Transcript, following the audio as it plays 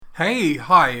Hey,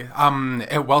 hi.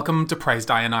 Welcome to Praise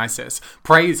Dionysus.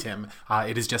 Praise him.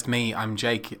 It is just me. I'm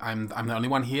Jake. I'm the only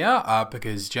one here.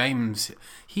 Because James,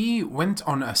 he went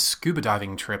on a scuba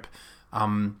diving trip.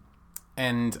 And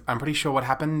I'm pretty sure what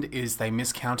happened is they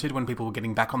miscounted when people were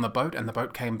getting back on the boat, and the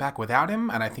boat came back without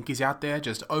him. And I think he's out there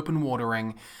just open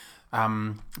watering.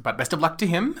 But best of luck to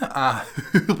him.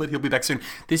 But he'll be back soon.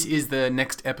 This is the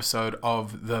next episode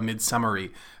of the Midsummery.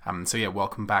 So yeah,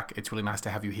 welcome back. It's really nice to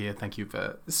have you here. Thank you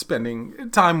for spending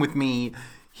time with me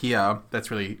here. That's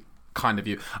really kind of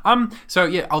you. So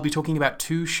yeah, I'll be talking about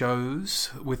two shows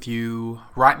with you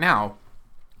right now.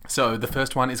 So the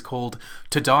first one is called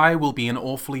To Die Will Be an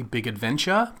Awfully Big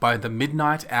Adventure by the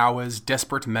Midnight Hours,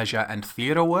 Desperate Measure and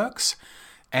Theatre Works.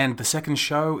 And the second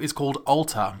show is called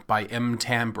Altar by M.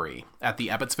 Tambry at the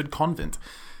Abbotsford Convent.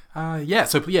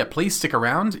 Please stick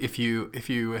around if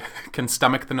you can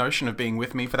stomach the notion of being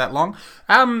with me for that long.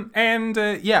 I'm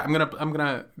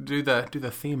gonna do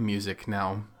the theme music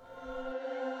now.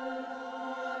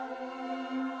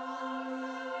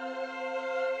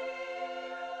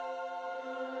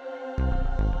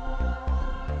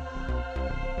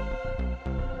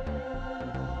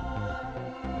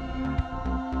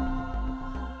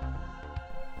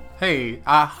 Hey,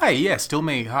 hi, still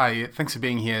me, hi, thanks for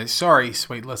being here. Sorry,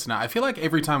 sweet listener, I feel like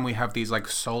every time we have these,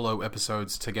 solo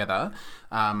episodes together,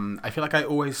 I feel like I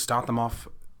always start them off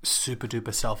super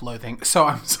duper self-loathing, so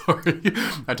I'm sorry.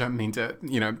 I don't mean to,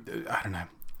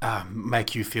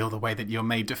 make you feel the way that you're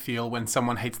made to feel when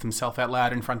someone hates themselves out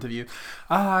loud in front of you.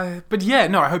 But yeah,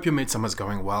 no, I hope your midsummer's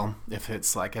going well. If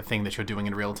it's a thing that you're doing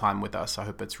in real time with us, I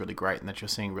hope it's really great and that you're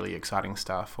seeing really exciting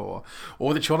stuff, or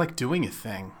that you're doing a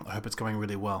thing. I hope it's going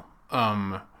really well.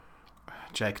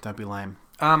 Jake, don't be lame.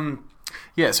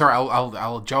 Sorry,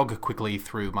 I'll jog quickly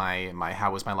through my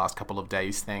how was my last couple of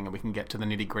days thing, and we can get to the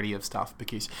nitty gritty of stuff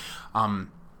because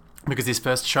this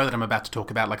first show that I'm about to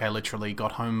talk about, I literally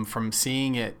got home from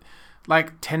seeing it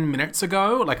 10 minutes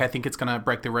ago. I think it's going to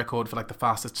break the record for the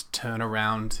fastest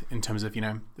turnaround in terms of,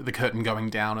 the curtain going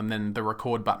down and then the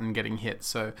record button getting hit.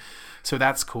 So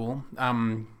that's cool.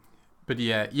 But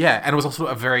yeah. And it was also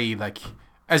a very,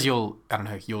 as you'll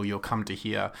come to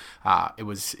hear, it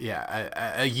was,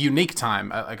 a unique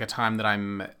time, a time that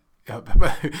I'm,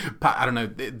 I don't know,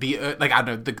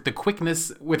 the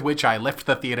quickness with which I left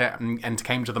the theatre and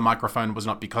came to the microphone was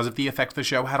not because of the effect the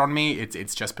show had on me.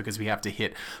 It's just because we have to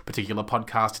hit particular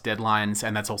podcast deadlines,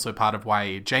 and that's also part of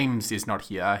why James is not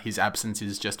here. His absence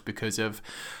is just because of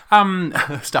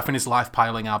stuff in his life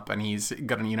piling up, and he's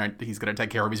got to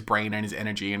take care of his brain and his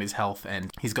energy and his health,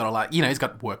 and he's got he's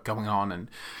got work going on and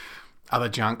other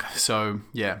junk. So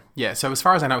yeah. So as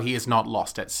far as I know, he is not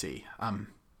lost at sea.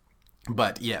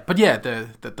 But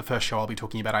the first show I'll be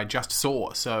talking about I just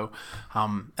saw. So,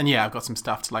 I've got some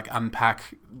stuff to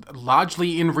unpack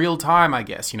largely in real time, I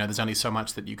guess. There's only so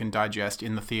much that you can digest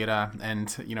in the theater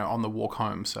and, on the walk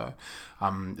home. So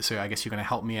I guess you're going to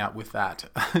help me out with that.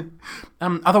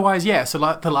 Otherwise, so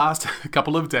the last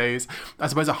couple of days, I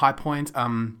suppose a high point,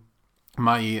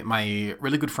 my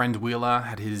really good friend Wheeler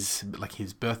had his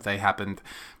birthday happened.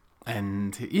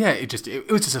 And yeah, it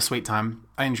was just a sweet time.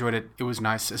 I enjoyed it. It was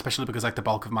nice, especially because the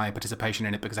bulk of my participation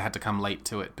in it, because I had to come late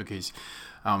to it because,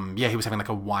 he was having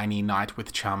a whiny night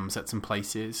with chums at some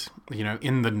places,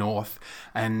 in the north,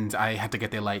 and I had to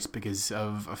get there late because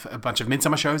of a bunch of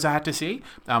midsummer shows I had to see,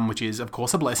 which is of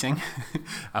course a blessing.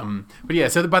 But yeah,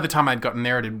 so by the time I'd gotten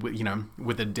there, it had,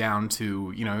 withered down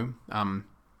to,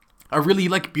 a really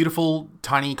beautiful,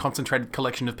 tiny, concentrated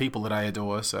collection of people that I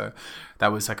adore. So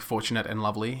that was fortunate and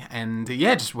lovely, and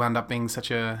just wound up being such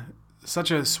a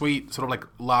sweet sort of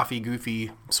laughy,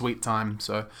 goofy, sweet time.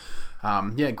 So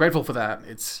grateful for that.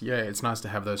 It's nice to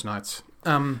have those nights.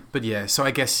 So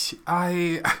I guess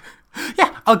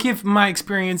I'll give my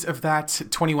experience of that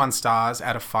 21 stars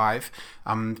out of 5,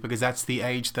 because that's the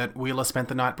age that Wheeler spent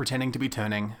the night pretending to be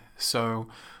turning. So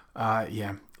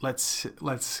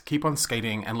Let's keep on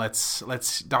skating and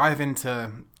let's dive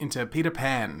into Peter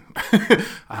Pan.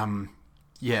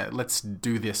 Let's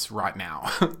do this right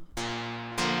now.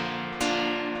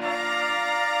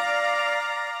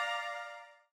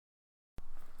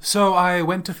 So I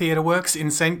went to Theatre Works in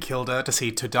St Kilda to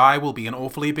see To Die Will Be an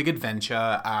Awfully Big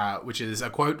Adventure, which is a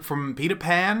quote from Peter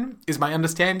Pan, is my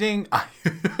understanding.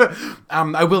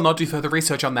 I will not do further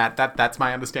research on that. That's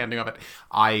my understanding of it.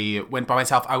 I went by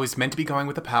myself. I was meant to be going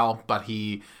with a pal, but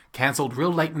he cancelled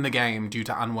real late in the game due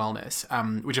to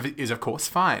unwellness, which is of course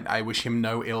fine. I wish him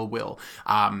no ill will.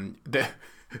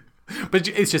 But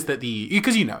it's just that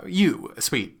because you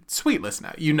sweet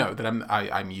listener, that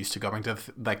I'm used to going to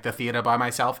the theater by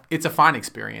myself. It's a fine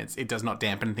experience. It does not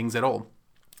dampen things at all.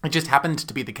 It just happened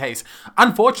to be the case.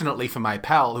 Unfortunately for my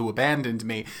pal who abandoned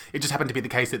me, it just happened to be the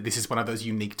case that this is one of those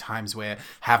unique times where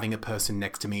having a person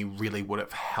next to me really would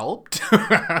have helped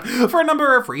for a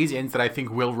number of reasons that I think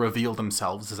will reveal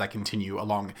themselves as I continue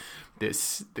along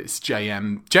this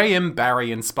JM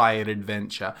Barrie inspired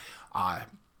adventure.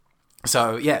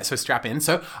 So strap in.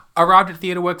 So arrived at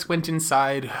TheatreWorks, went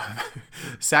inside,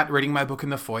 sat reading my book in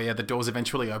the foyer. The doors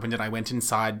eventually opened and I went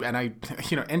inside and I,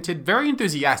 entered very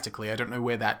enthusiastically. I don't know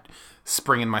where that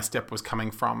spring in my step was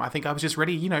coming from. I think I was just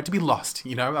ready, to be lost.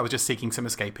 I was just seeking some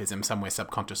escapism somewhere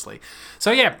subconsciously.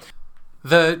 So yeah.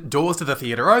 The doors to the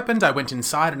theatre opened. I went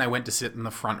inside and I went to sit in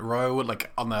the front row,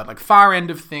 like on the far end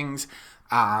of things.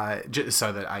 Just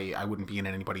so that I wouldn't be in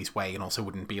anybody's way and also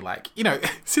wouldn't be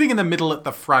sitting in the middle at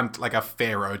the front like a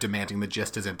pharaoh demanding the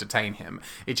jesters entertain him.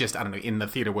 It just, I don't know, in the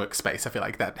theatre workspace, I feel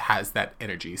like that has that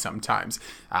energy sometimes,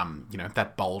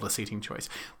 that bolder seating choice.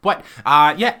 But,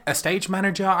 a stage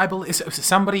manager, I believe,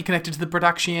 somebody connected to the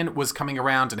production was coming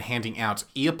around and handing out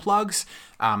earplugs,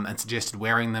 and suggested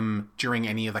wearing them during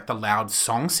any of the loud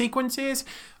song sequences.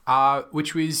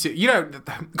 Which was,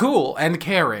 cool and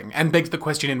caring, and begs the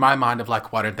question in my mind of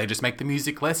why don't they just make the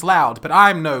music less loud? But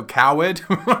I'm no coward,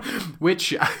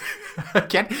 which,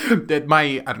 again,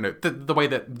 I don't know, the way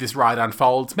that this ride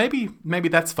unfolds, maybe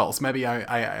that's false. Maybe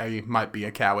I might be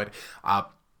a coward.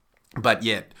 But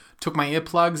yeah, took my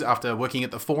earplugs after working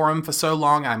at the Forum for so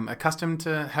long. I'm accustomed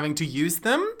to having to use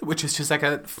them, which is just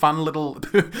a fun little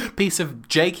piece of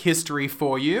Jake history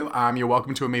for you. You're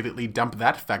welcome to immediately dump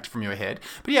that fact from your head.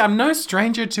 But yeah, I'm no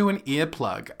stranger to an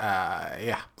earplug.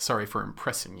 Sorry for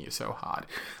impressing you so hard.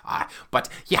 But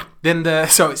yeah, then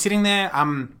so sitting there,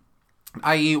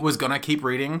 I was gonna keep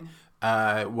reading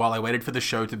while I waited for the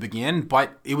show to begin,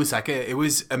 but it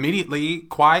was immediately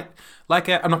quite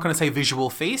I'm not going to say visual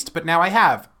feast, but now I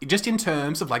have, just in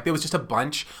terms of there was just a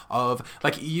bunch of I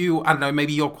don't know,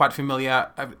 maybe you're quite familiar,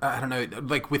 I don't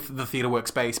know, with the theatre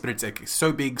workspace, but it's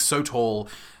so big, so tall,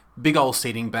 big old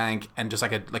seating bank, and just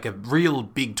like a real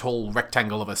big tall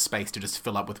rectangle of a space to just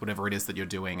fill up with whatever it is that you're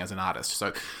doing as an artist.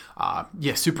 So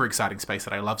super exciting space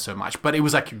that I love so much, but it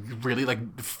was really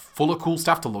full of cool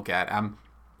stuff to look at.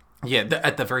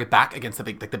 At the very back, against the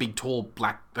big tall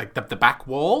black, the back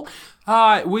wall,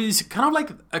 it was kind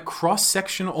of a cross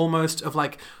section almost of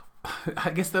I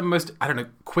guess the most, I don't know,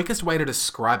 quickest way to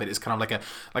describe it is kind of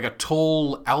like a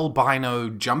tall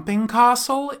albino jumping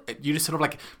castle. You just sort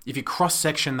of if you cross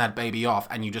section that baby off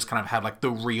and you just kind of have the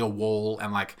rear wall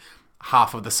and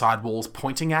half of the side walls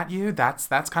pointing at you, that's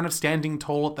kind of standing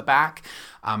tall at the back.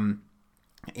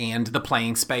 And the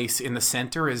playing space in the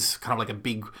center is kind of a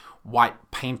big white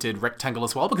painted rectangle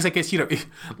as well, because I guess,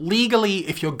 legally,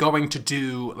 if you're going to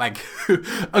do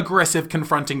aggressive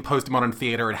confronting postmodern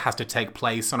theater, it has to take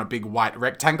place on a big white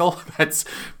rectangle.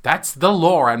 That's the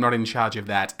law. I'm not in charge of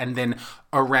that. And then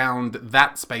around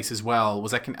that space as well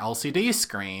was an LCD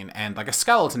screen and a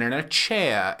skeleton and a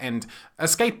chair and a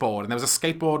skateboard, and there was a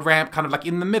skateboard ramp kind of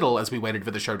in the middle as we waited for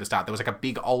the show to start. There was a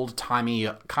big old timey,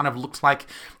 kind of looked like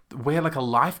where a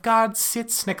lifeguard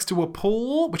sits next to a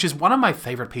pool, which is one of my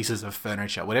favorite pieces of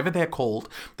furniture, whatever they're called,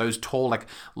 those tall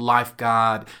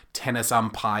lifeguard tennis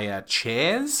umpire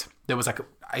chairs. There was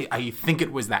I think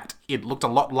it was that. It looked a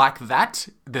lot like that.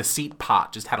 The seat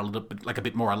part just had a little bit a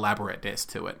bit more elaborate-ness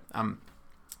to it.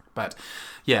 But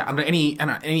yeah, I don't know,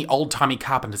 any old-timey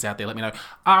carpenters out there, let me know.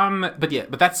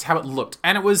 But that's how it looked.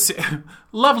 And it was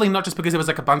lovely, not just because there was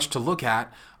a bunch to look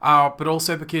at, but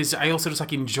also because I also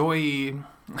just enjoy...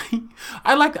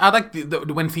 I like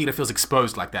when theatre feels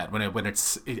exposed like that, when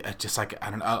it's just I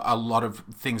don't know, a lot of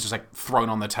things just thrown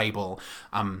on the table.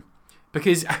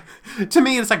 Because to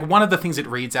me, it's one of the things it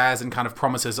reads as and kind of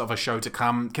promises of a show to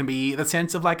come can be the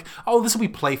sense of this will be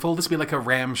playful, this will be a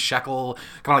ramshackle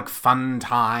kind of fun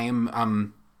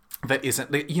time, that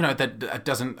isn't, that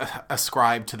doesn't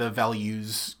ascribe to the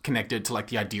values connected to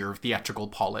the idea of theatrical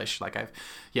polish.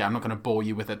 I'm not going to bore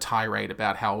you with a tirade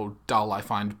about how dull I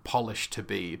find polish to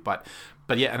be, but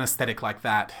yeah, an aesthetic like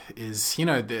that is,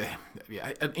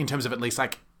 in terms of at least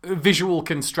visual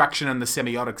construction and the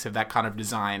semiotics of that kind of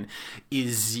design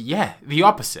is, the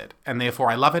opposite. And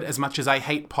therefore I love it as much as I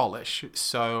hate polish.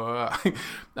 So,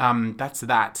 that's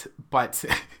that. But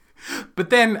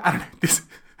then, I don't know,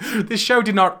 this show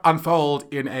did not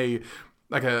unfold in a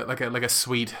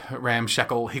sweet,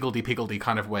 ramshackle, higgledy-piggledy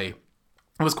kind of way.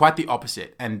 It was quite the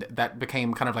opposite, and that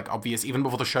became kind of obvious even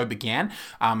before the show began,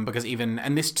 because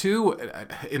and this too,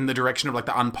 in the direction of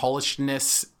the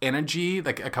unpolishedness energy,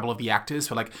 a couple of the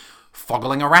actors were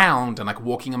foggling around and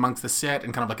walking amongst the set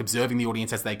and kind of observing the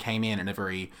audience as they came in a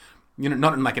very,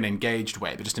 not in an engaged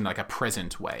way, but just in a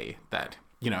present way that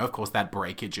of course, that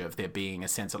breakage of there being a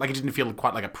sense of, like, it didn't feel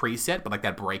quite like a preset, but like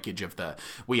that breakage of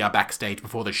we are backstage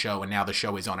before the show and now the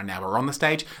show is on and now we're on the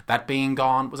stage, that being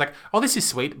gone was like, oh, this is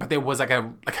sweet. But there was like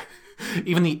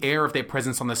even the air of their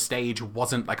presence on the stage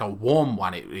wasn't like a warm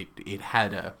one. It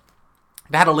had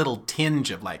a little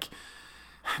tinge of like,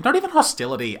 not even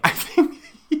hostility. I think,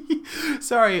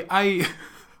 sorry,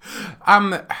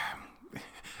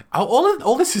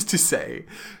 all this is to say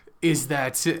is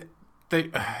that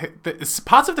the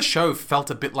parts of the show felt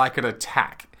a bit like an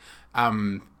attack.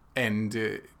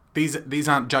 These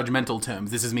aren't judgmental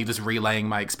terms. This is me just relaying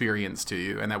my experience to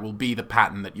you, and that will be the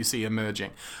pattern that you see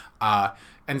emerging.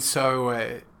 And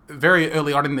so very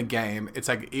early on in the game, it's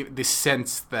like this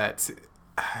sense that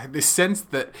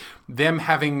them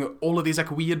having all of these like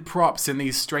weird props and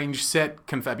these strange set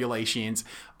confabulations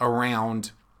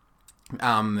around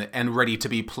and ready to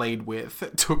be played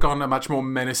with took on a much more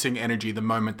menacing energy the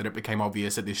moment that it became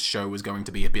obvious that this show was going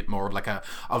to be a bit more of like a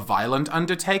violent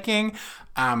undertaking.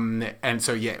 And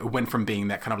so, yeah, it went from being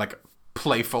that kind of like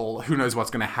playful, who knows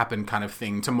what's going to happen kind of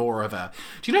thing to more of a,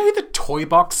 do you know who the Toy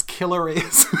Box Killer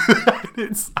is?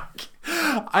 It's like,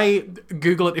 I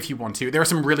Google it if you want to. There are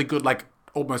some really good, like,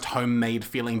 almost homemade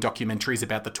feeling documentaries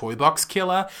about the Toy Box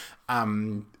Killer.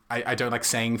 I don't like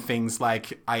saying things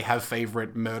like I have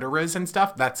favorite murderers and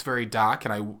stuff. That's very dark,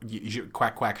 and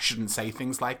quack shouldn't say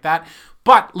things like that.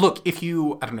 But look, if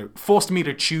you, I don't know, forced me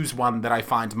to choose one that I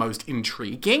find most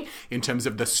intriguing in terms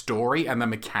of the story and the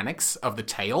mechanics of the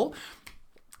tale,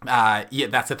 yeah,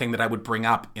 that's the thing that I would bring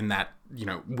up in that,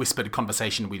 whispered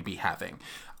conversation we'd be having.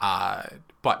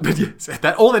 But yes,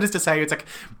 all that is to say, it's like,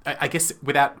 I guess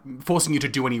without forcing you to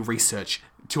do any research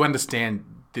to understand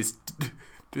this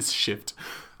shift,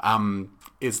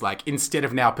 is like, instead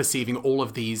of now perceiving all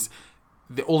of this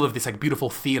like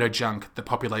beautiful theater junk that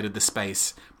populated the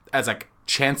space as like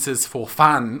chances for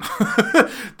fun,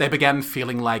 they began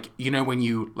feeling like, when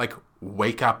you like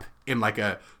wake up in like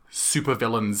a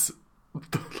supervillain's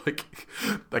like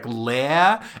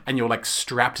lair and you're like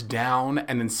strapped down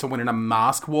and then someone in a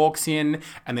mask walks in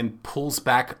and then pulls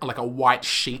back like a white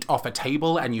sheet off a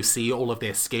table and you see all of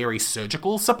their scary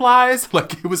surgical supplies.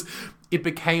 Like it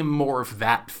became more of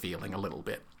that feeling a little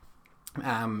bit.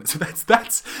 So that's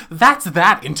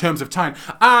that in terms of tone.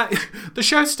 The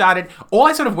show started, all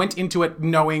I sort of went into it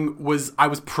knowing was I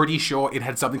was pretty sure it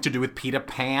had something to do with Peter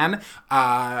Pan.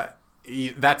 That's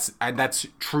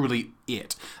truly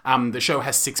it. The show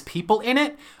has 6 people in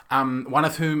it, one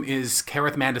of whom is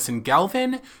Kerith Manderson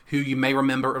Galvin, who you may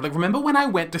remember. Like, remember when I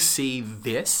went to see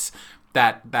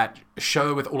that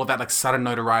show with all of that like sudden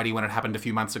notoriety when it happened a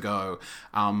few months ago,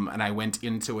 and I went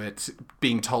into it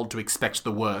being told to expect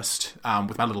the worst,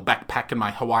 with my little backpack and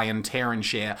my Hawaiian tear and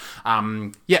share.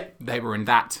 Yeah, they were in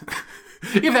that.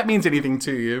 If that means anything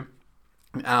to you.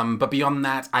 But beyond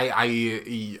that,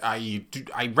 I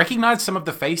recognized some of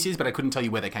the faces, but I couldn't tell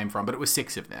you where they came from, but it was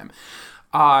 6 of them.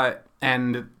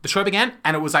 And the show began,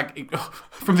 and it was like,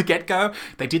 from the get-go,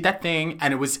 they did that thing,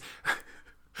 and it was...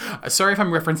 Sorry if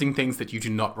I'm referencing things that you do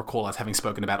not recall us having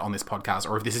spoken about on this podcast,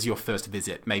 or if this is your first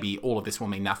visit, maybe all of this will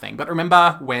mean nothing. But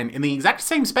remember when, in the exact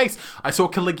same space, I saw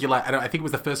Caligula, and I think it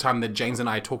was the first time that James and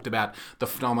I talked about the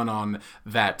phenomenon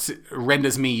that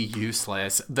renders me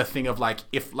useless. The thing of, like,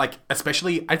 if, like,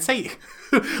 especially, I'd say,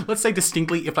 let's say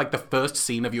distinctly, if, like, the first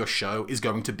scene of your show is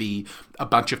going to be a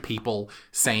bunch of people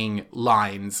saying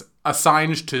lines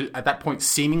assigned to, at that point,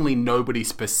 seemingly nobody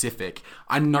specific,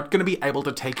 I'm not going to be able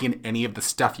to take in any of the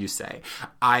stuff you say.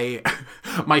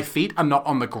 My feet are not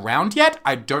on the ground yet.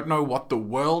 I don't know what the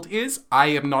world is. I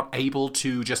am not able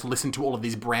to just listen to all of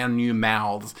these brand new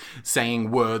mouths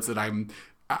saying words that I'm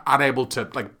unable to,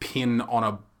 like, pin on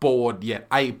a board yet.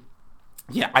 So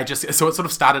it sort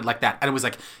of started like that. And it was,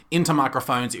 like, into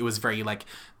microphones. It was very, like,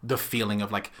 the feeling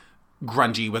of, like,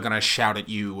 grungy, we're going to shout at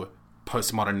you,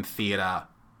 postmodern theater.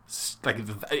 Like,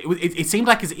 it seemed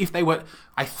like as if they were,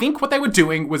 I think what they were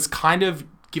doing was kind of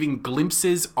giving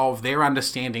glimpses of their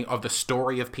understanding of the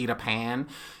story of Peter Pan,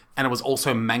 and it was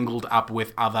also mangled up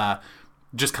with other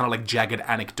just kind of like jagged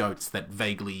anecdotes that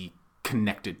vaguely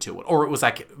connected to it, or it was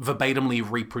like verbatimly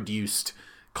reproduced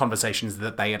conversations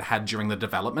that they had had during the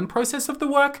development process of the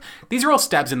work. These are all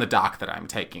stabs in the dark that I'm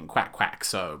taking, quack,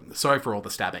 so sorry for all the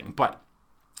stabbing, but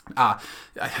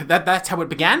that's how it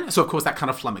began. So of course that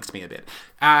kind of flummoxed me a bit.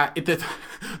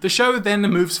 The show then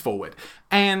moves forward,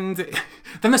 and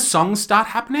then the songs start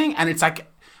happening, and it's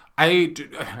like, I'm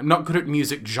not good at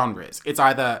music genres. It's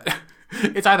either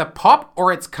pop,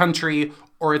 or it's country,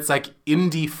 or it's like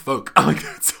indie folk. Like,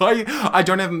 so I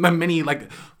don't have many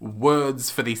like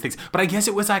words for these things, but I guess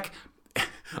it was like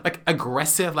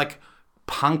aggressive, like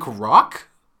punk rock.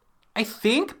 I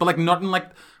think, but like not in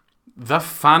like the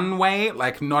fun way,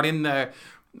 like not in the,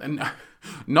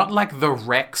 not like the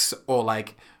Rex or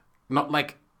like, not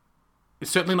like,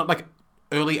 certainly not like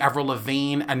early Avril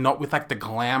Lavigne and not with like the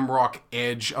glam rock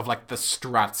edge of like the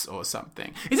Struts or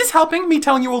something. Is this helping me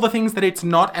telling you all the things that it's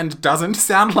not and doesn't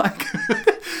sound like?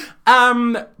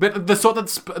 But the sort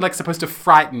that's like supposed to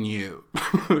frighten you.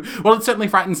 Well, it certainly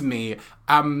frightens me.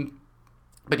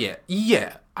 But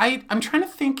yeah. I'm trying to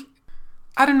think.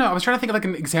 I don't know. I was trying to think of like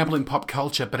an example in pop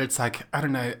culture, but it's like, I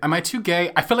don't know. Am I too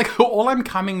gay? I feel like all I'm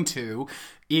coming to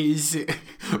is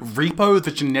Repo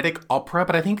the Genetic Opera,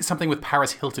 but I think something with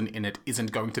Paris Hilton in it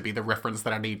isn't going to be the reference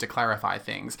that I need to clarify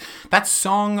things. That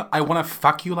song, I Want to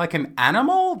Fuck You Like an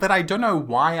Animal, that I don't know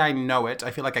why I know it.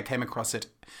 I feel like I came across it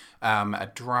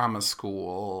at drama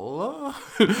school,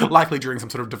 likely during some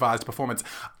sort of devised performance.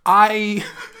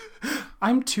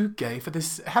 I'm too gay for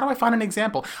this. How do I find an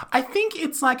example? I think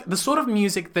it's like the sort of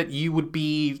music that you would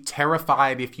be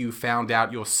terrified if you found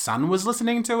out your son was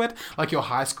listening to it, like your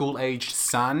high school aged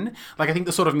son. Like I think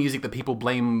the sort of music that people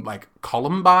blame like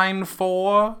Columbine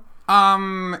for.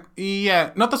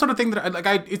 Yeah, not the sort of thing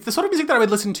that it's the sort of music that I would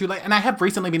listen to, like, and I have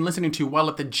recently been listening to while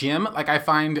at the gym. Like I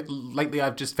find lately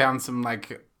I've just found some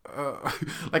like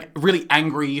really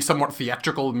angry, somewhat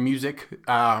theatrical music,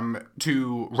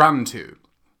 to run to.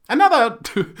 Another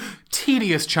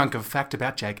tedious chunk of fact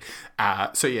about Jake.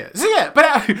 So yeah, but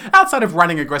outside of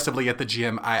running aggressively at the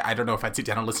gym, I don't know if I'd sit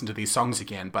down and listen to these songs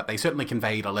again, but they certainly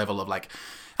conveyed a level of like,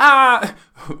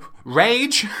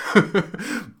 rage,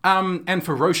 and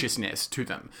ferociousness to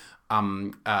them.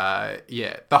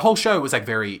 Yeah, the whole show was like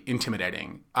very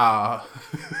intimidating. I'm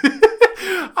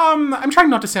trying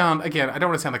not to sound, again, I don't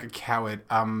want to sound like a coward.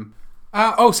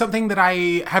 Something that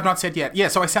I have not said yet. Yeah,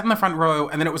 so I sat in the front row,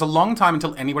 and then it was a long time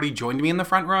until anybody joined me in the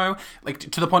front row, like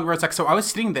to the point where it's like, so I was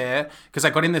sitting there, because I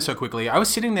got in there so quickly, I was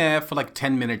sitting there for like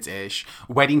 10 minutes-ish,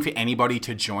 waiting for anybody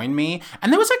to join me,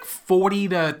 and there was like 40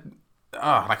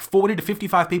 to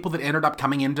 55 people that ended up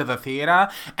coming into the theater,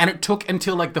 and it took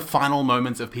until like the final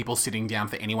moments of people sitting down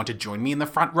for anyone to join me in the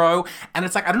front row, and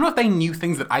it's like, I don't know if they knew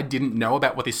things that I didn't know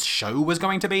about what this show was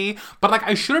going to be, but like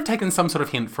I should have taken some sort of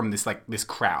hint from this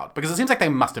crowd, because it seems like they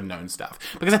must have known stuff,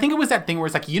 because I think it was that thing where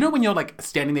it's like, you know when you're like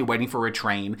standing there waiting for a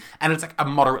train, and it's like a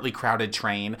moderately crowded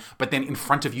train, but then in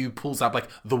front of you pulls up like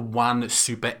the one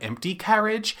super empty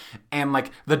carriage, and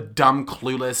like the dumb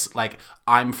clueless like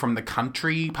I'm from the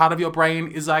country part of your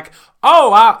brain is like,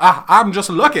 I'm just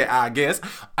lucky, I guess.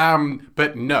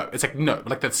 But no, it's like, no,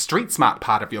 like the street smart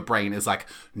part of your brain is like,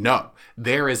 no,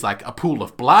 there is like a pool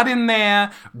of blood in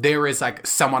there. There is like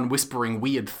someone whispering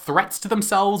weird threats to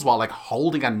themselves while like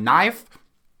holding a knife.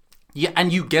 Yeah,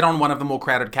 and you get on one of the more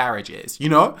crowded carriages, you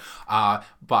know?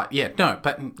 But yeah, no,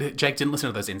 but Jake didn't listen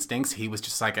to those instincts. He was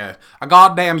just like a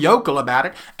goddamn yokel about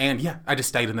it. And yeah, I just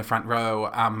stayed in the front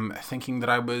row, thinking that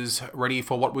I was ready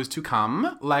for what was to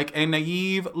come, like a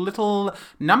naive little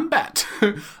numbat.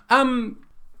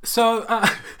 So,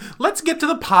 let's get to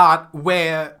the part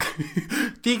where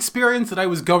the experience that I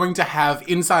was going to have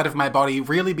inside of my body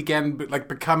really began, like,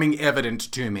 becoming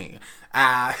evident to me.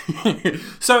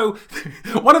 So,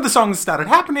 one of the songs started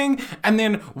happening, and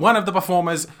then one of the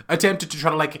performers attempted to try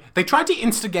to, like, they tried to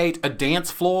instigate a dance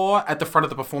floor at the front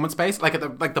of the performance space, like, at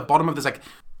the bottom of this, like,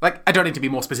 I don't need to be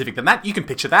more specific than that. You can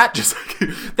picture that. Just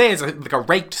like, there's a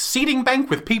raked seating bank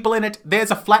with people in it. There's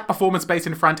a flat performance space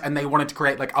in front, and they wanted to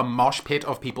create like a mosh pit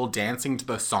of people dancing to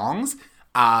the songs.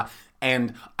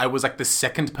 And I was like the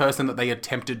second person that they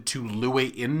attempted to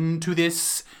lure into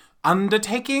this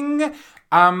undertaking.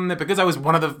 Because I was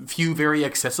one of the few very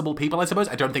accessible people, I suppose.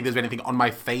 I don't think there's anything on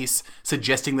my face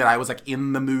suggesting that I was, like,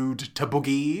 in the mood to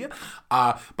boogie.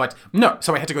 But no,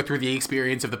 so I had to go through the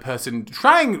experience of the person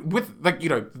trying with, like, you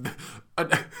know,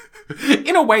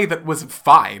 in a way that was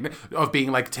fine, of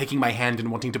being, like, taking my hand and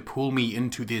wanting to pull me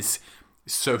into this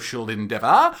social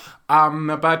endeavor.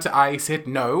 But I said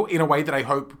no in a way that I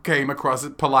hope came across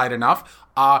polite enough.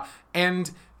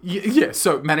 And, yeah,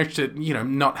 so managed to, you know,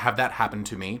 not have that happen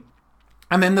to me.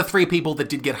 And then the three people that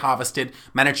did get harvested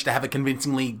managed to have a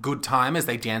convincingly good time as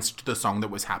they danced to the song that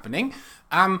was happening.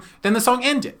 Then the song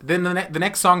ended. Then the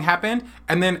next song happened,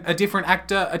 and then a different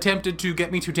actor attempted to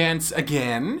get me to dance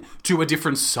again to a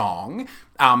different song.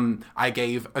 I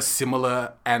gave a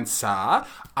similar answer.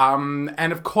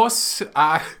 And of course,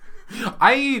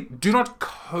 I do not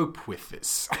cope with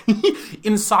this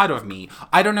inside of me.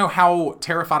 I don't know how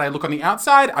terrified I look on the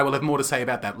outside. I will have more to say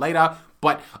about that later.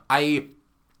 But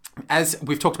as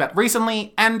we've talked about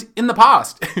recently and in the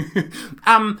past,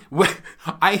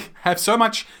 I have so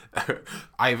much,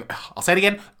 I'll say it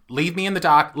again, Leave me in the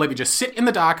dark. Let me just sit in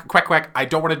the dark. Quack, quack. I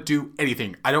don't want to do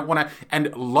anything. I don't want to... And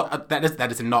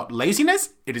that is not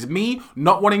laziness. It is me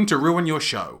not wanting to ruin your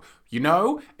show. You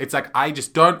know? It's like, I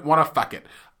just don't want to fuck it.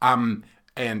 And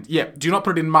yeah, do not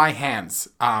put it in my hands.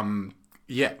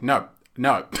 Yeah, no.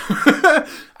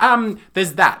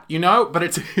 There's that, you know?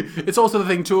 But it's also the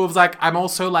thing too of like, I'm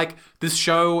also like, this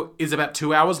show is about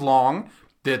 2 hours long.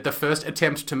 The first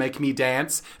attempt to make me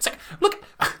dance. It's like, look...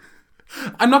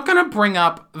 I'm not going to bring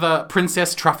up the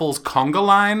Princess Truffles conga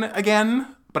line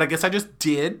again, but I guess I just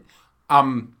did.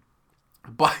 But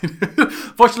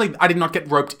fortunately, I did not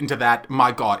get roped into that.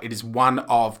 My God, it is one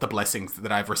of the blessings that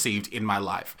I've received in my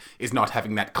life, is not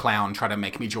having that clown try to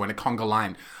make me join a conga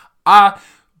line.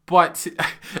 But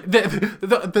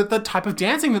the type of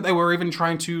dancing that they were even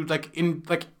trying to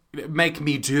make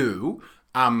me do,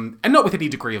 and not with any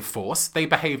degree of force, they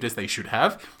behaved as they should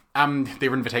have.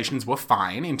 Their invitations were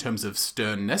fine in terms of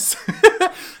sternness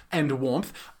and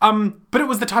warmth. But it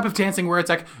was the type of dancing where it's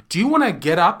like, do you want to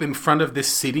get up in front of this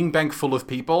seating bank full of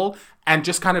people and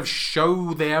just kind of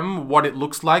show them what it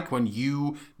looks like when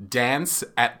you dance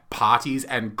at parties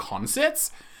and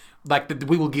concerts? Like,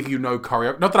 we will give you no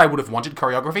choreo. Not that I would have wanted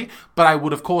choreography, but I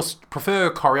would, of course,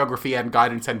 prefer choreography and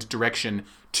guidance and direction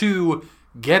to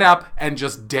get up and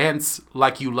just dance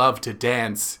like you love to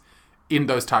dance in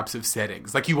those types of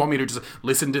settings. Like, you want me to just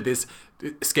listen to this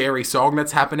scary song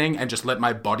that's happening and just let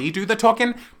my body do the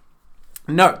talking?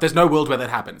 No, there's no world where that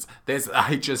happens.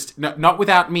 Not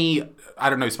without me, I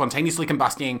don't know, spontaneously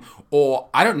combusting, or,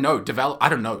 I don't know,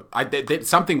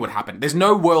 something would happen. There's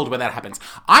no world where that happens.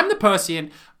 I'm the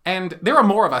person, and there are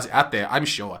more of us out there, I'm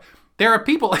sure. There are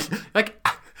people,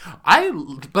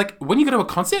 when you go to a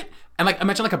concert, and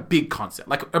imagine a big concert.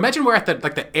 Imagine we're at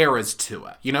the Eras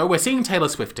tour. You know, we're seeing Taylor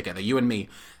Swift together, you and me,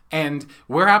 and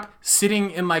we're up sitting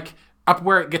in up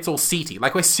where it gets all seaty.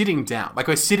 We're sitting down.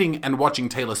 We're sitting and watching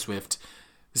Taylor Swift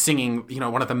singing,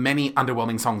 one of the many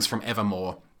underwhelming songs from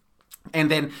Evermore.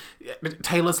 And then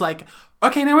Taylor's like,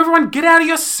 okay, now everyone get out of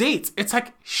your seats. It's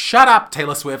like, shut up,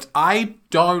 Taylor Swift. I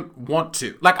don't want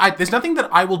to. There's nothing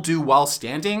that I will do while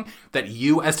standing that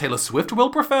you as Taylor Swift will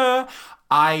prefer.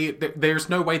 There's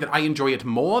no way that I enjoy it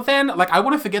more than, I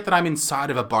want to forget that I'm inside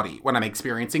of a body when I'm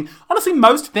experiencing, honestly,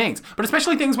 most things, but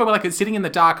especially things where we're sitting in the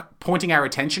dark, pointing our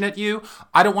attention at you.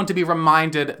 I don't want to be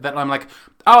reminded that I'm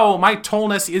oh, my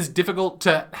tallness is difficult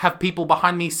to have people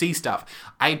behind me see stuff.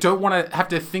 I don't want to have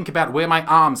to think about where my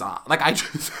arms are. I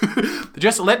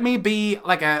just let me be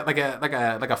like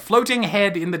a floating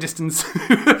head in the distance.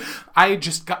 I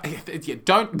just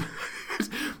don't,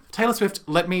 Taylor Swift,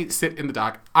 let me sit in the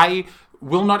dark. I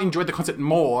will not enjoy the concert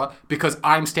more because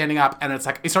I'm standing up and it's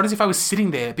not as if I was sitting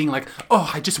there being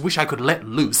oh, I just wish I could let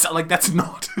loose. That's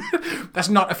not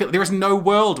a feeling. There is no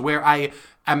world where I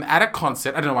am at a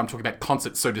concert. I don't know why I'm talking about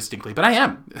concerts so distinctly, but I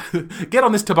am. Get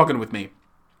on this toboggan with me.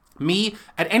 Me,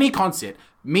 at any concert,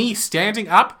 me standing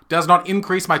up does not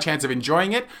increase my chance of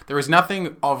enjoying it. There is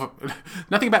nothing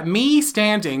about me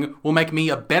standing will make me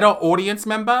a better audience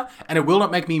member, and it will not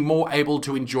make me more able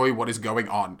to enjoy what is going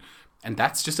on. And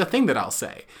that's just a thing that I'll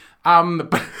say.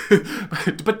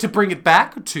 But to bring it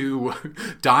back to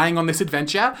dying on this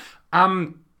adventure,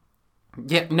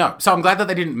 yeah, no. So I'm glad that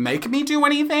they didn't make me do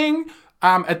anything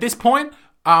at this point.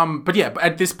 But yeah,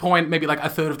 at this point, maybe a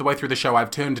third of the way through the show, I've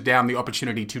turned down the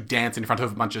opportunity to dance in front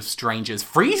of a bunch of strangers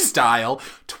freestyle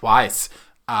twice.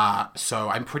 So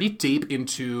I'm pretty deep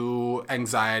into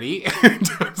anxiety in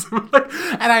terms of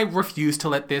and I refuse to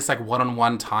let this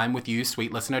one-on-one time with you,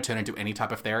 sweet listener, turn into any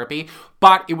type of therapy.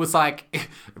 But it was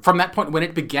from that point when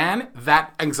it began,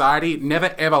 that anxiety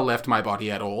never ever left my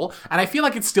body at all. And I feel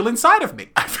it's still inside of me.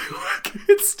 I feel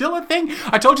it's still a thing.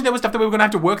 I told you there was stuff that we were going to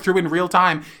have to work through in real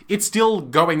time. It's still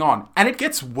going on. And it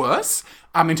gets worse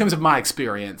in terms of my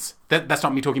experience. That's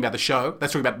not me talking about the show.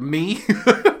 That's talking about me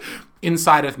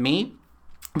inside of me.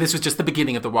 This was just the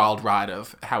beginning of the wild ride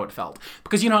of how it felt.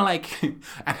 Because, I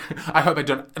hope I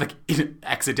don't,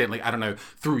 accidentally, I don't know,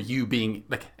 through you being,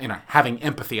 having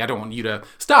empathy, I don't want you to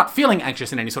start feeling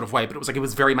anxious in any sort of way, but it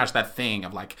was very much that thing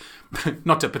of,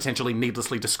 not to potentially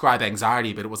needlessly describe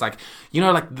anxiety, but it was it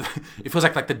feels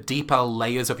like the deeper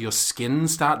layers of your skin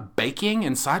start baking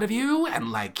inside of you, and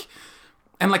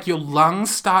your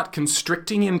lungs start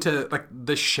constricting into,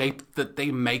 the shape that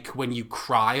they make when you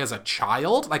cry as a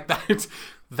child.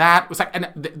 That was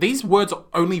these words are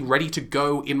only ready to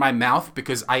go in my mouth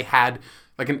because I had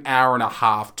an hour and a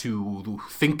half to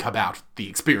think about the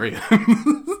experience.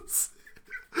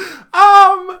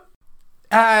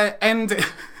 And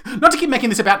not to keep making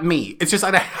this about me, it's just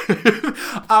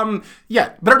yeah,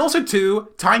 but it also too,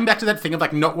 tying back to that thing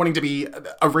of not wanting to be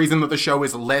a reason that the show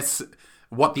is less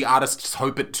what the artists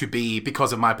hope it to be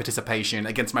because of my participation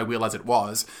against my will as it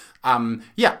was. I don't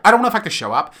want the fact to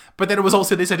show up, but then it was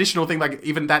also this additional thing, like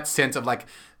even that sense of like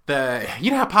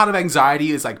how part of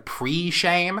anxiety is like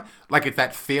pre-shame? Like it's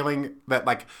that feeling that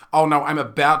like, oh no, I'm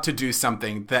about to do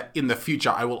something that in the future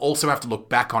I will also have to look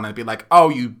back on and be like, oh,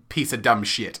 you piece of dumb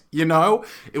shit, you know?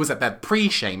 It was that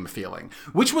pre-shame feeling,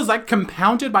 which was like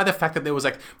compounded by the fact that there was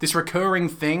like this recurring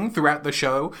thing throughout the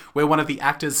show where one of the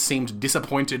actors seemed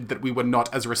disappointed that we were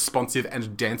not as responsive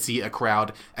and dancey a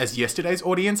crowd as yesterday's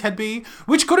audience had been,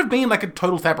 which could have been like a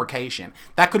total fabrication.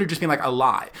 That could have just been like a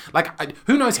lie. Like,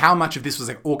 who knows how much of this was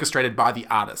like orchestrated by the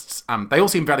artists. They all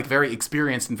seem very, like, very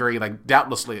experienced and very, like,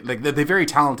 doubtlessly, like, they're very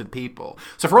talented people.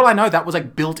 So for all I know, that was,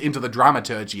 like, built into the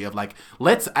dramaturgy of, like,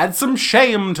 let's add some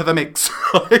shame to the mix.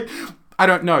 I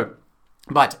don't know.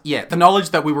 But, yeah, the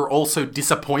knowledge that we were also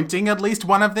disappointing at least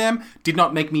one of them did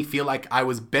not make me feel like I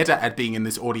was better at being in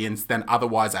this audience than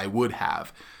otherwise I would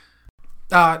have.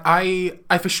 I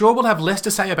for sure will have less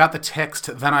to say about the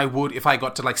text than I would if I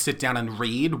got to like sit down and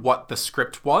read what the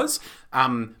script was.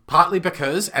 Partly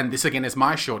because, and this again is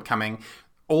my shortcoming,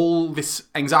 all this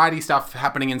anxiety stuff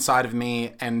happening inside of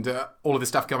me and all of this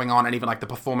stuff going on and even like the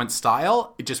performance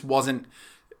style, it just wasn't,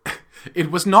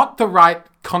 it was not the right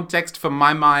context for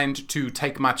my mind to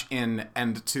take much in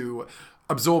and to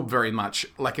absorb very much.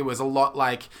 Like it was a lot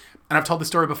like, and I've told this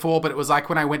story before, but it was like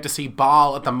when I went to see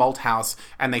Baal at the Malthouse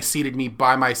and they seated me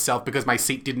by myself because my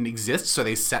seat didn't exist. So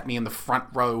they sat me in the front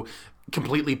row,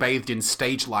 completely bathed in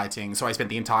stage lighting. So I spent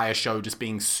the entire show just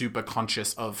being super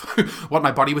conscious of what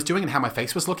my body was doing and how my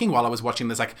face was looking while I was watching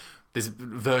this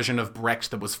version of Brecht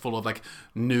that was full of like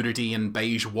nudity and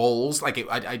beige walls. Like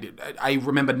I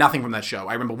remember nothing from that show.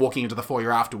 I remember walking into the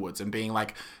foyer afterwards and being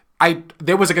like,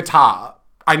 there was a guitar.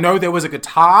 I know there was a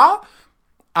guitar.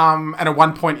 And at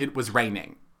one point it was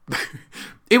raining.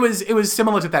 It was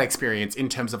similar to that experience in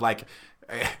terms of like,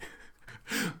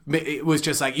 it was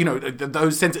just like, you know,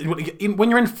 those senses, when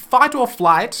you're in fight or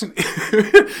flight,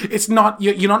 it's not,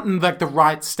 you're not in like the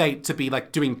right state to be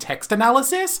like doing text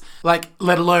analysis, like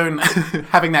let alone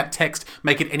having that text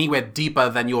make it anywhere deeper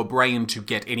than your brain to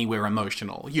get anywhere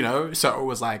emotional, you know? So it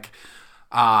was like,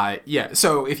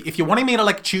 so if you're wanting me to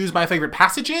like choose my favorite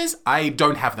passages, I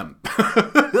don't have them.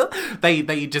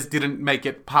 They just didn't make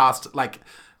it past like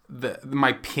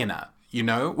my pinner, you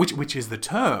know, which is the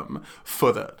term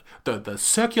for the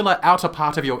circular outer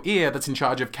part of your ear that's in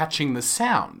charge of catching the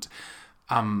sound.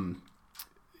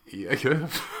 Yeah.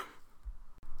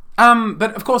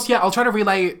 But of course, yeah, I'll try to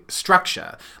relay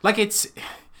structure. Like it's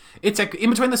like in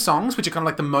between the songs, which are kind of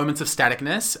like the moments of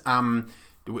staticness,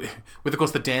 with of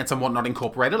course the dance and whatnot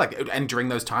incorporated, like, and during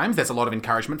those times there's a lot of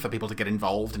encouragement for people to get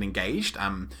involved and engaged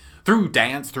through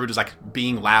dance, through just like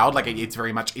being loud. Like it's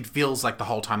very much, it feels like the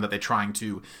whole time that they're trying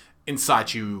to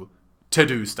incite you to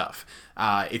do stuff.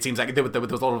 It seems like there was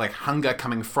a lot of like hunger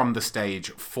coming from the stage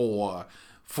for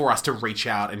us to reach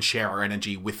out and share our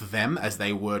energy with them as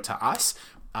they were to us.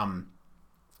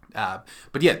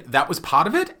 But yeah, that was part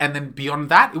of it, and then beyond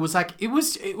that, it was like it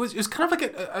was kind of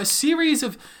like a series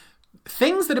of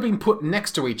things that have been put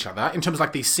next to each other in terms of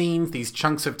like these scenes, these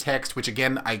chunks of text, which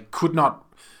again, I could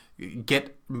not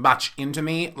get much into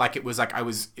me. Like it was like I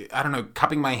was, I don't know,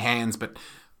 cupping my hands, but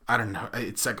I don't know.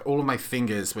 It's like all of my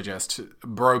fingers were just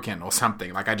broken or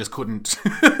something. Like I just couldn't,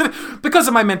 because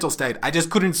of my mental state, I just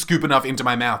couldn't scoop enough into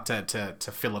my mouth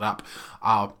to fill it up.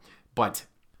 But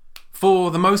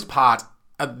for the most part,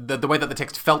 the way that the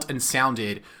text felt and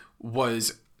sounded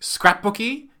was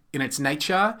scrapbooky in its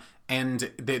nature.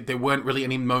 And there weren't really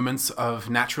any moments of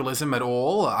naturalism at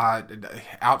all,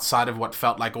 outside of what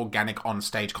felt like organic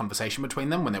on-stage conversation between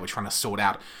them when they were trying to sort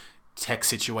out text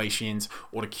situations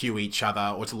or to cue each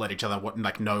other or to let each other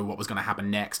know what was going to happen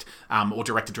next, or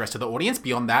direct address to the audience.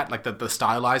 Beyond that, like the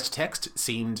stylized text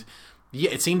seemed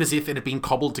as if it had been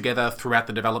cobbled together throughout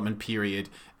the development period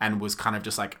and was kind of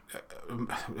just like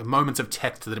moments of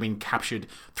text that had been captured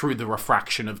through the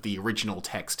refraction of the original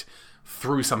text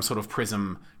through some sort of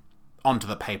prism onto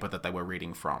the paper that they were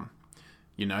reading from.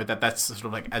 You know, that's sort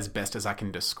of like as best as I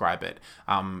can describe it.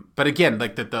 But again,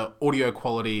 like the audio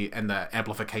quality and the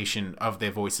amplification of their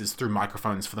voices through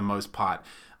microphones for the most part,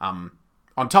 on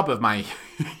top of my,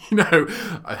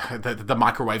 the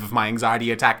microwave of my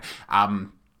anxiety attack.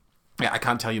 I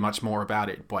can't tell you much more about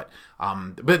it, but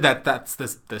that's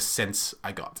the sense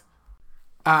I got.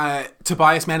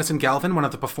 Tobias Madison Galvin, one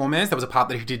of the performers, there was a part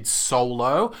that he did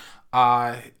solo.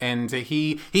 And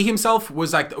he himself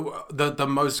was like the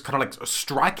most kind of like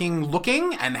striking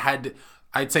looking and had,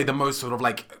 I'd say, the most sort of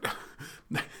like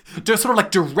just sort of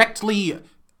like directly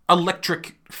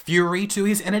electric fury to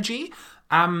his energy.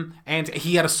 And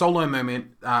he had a solo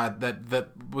moment that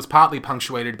was partly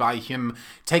punctuated by him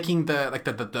taking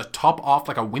the top off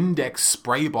like a Windex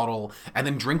spray bottle and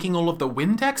then drinking all of the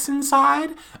Windex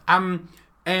inside. And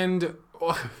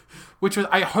which was,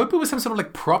 I hope it was some sort of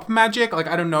like prop magic. Like,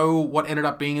 I don't know what ended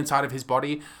up being inside of his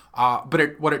body.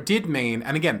 But what it did mean,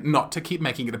 and again, not to keep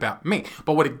making it about me,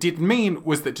 but what it did mean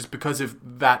was that just because of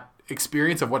that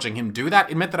experience of watching him do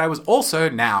that, it meant that I was also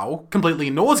now completely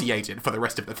nauseated for the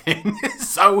rest of the thing.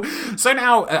 so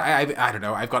now I don't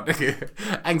know, I've got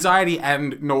anxiety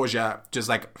and nausea just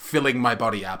like filling my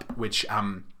body up, which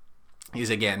is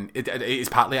again, it is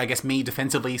partly, I guess, me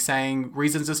defensively saying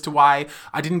reasons as to why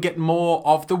I didn't get more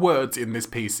of the words in this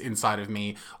piece inside of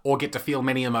me, or get to feel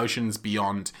many emotions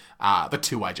beyond the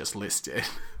two I just listed.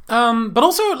 But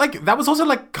also, like, that was also,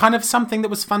 like, kind of something that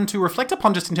was fun to reflect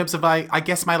upon, just in terms of, I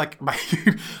guess my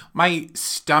my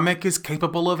stomach is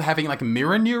capable of having, like,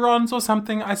 mirror neurons or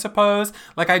something, I suppose.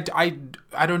 Like,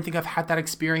 I don't think I've had that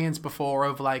experience before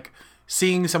of, like,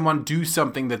 seeing someone do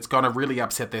something that's gonna really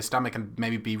upset their stomach and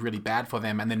maybe be really bad for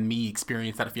them, and then me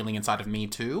experience that feeling inside of me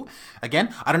too.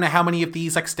 Again, I don't know how many of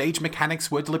these like stage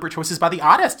mechanics were deliberate choices by the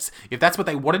artists. If that's what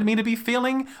they wanted me to be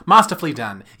feeling, masterfully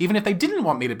done. Even if they didn't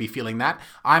want me to be feeling that,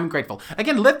 I'm grateful.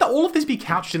 Again, let all of this be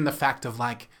couched in the fact of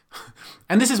like,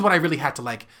 and this is what I really had to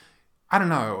like, I don't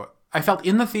know, I felt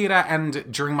in the theater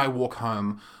and during my walk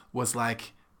home was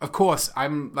like, of course,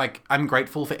 I'm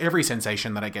grateful for every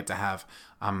sensation that I get to have.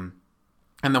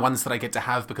 And the ones that I get to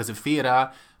have because of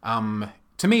theatre,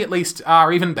 to me at least,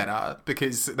 are even better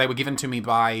because they were given to me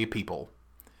by people,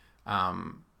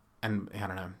 and I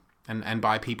don't know, and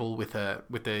by people with a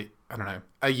I don't know,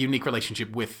 a unique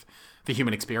relationship with the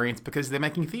human experience because they're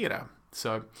making theatre.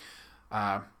 So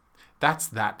that's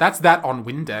that on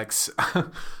Windex.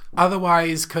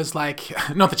 Otherwise, because, like,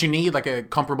 not that you need, like, a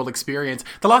comparable experience.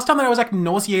 The last time that I was, like,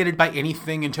 nauseated by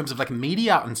anything in terms of, like,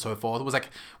 media and so forth was, like,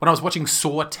 when I was watching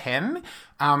Saw 10.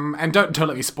 And don't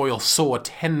let me spoil Saw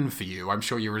 10 for you. I'm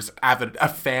sure you're as avid a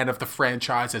fan of the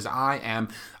franchise as I am.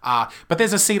 But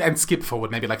there's a scene, and skip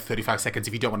forward maybe, like, 35 seconds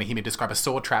if you don't want to hear me describe a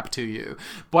saw trap to you.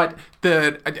 But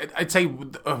I'd say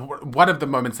one of the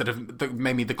moments that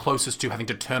made me the closest to having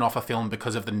to turn off a film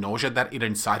because of the nausea that it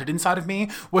incited inside of me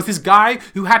was this guy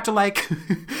who had to like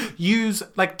use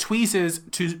like tweezers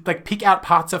to like pick out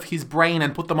parts of his brain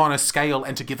and put them on a scale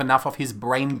and to give enough of his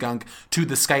brain gunk to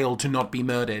the scale to not be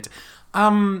murdered.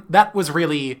 That was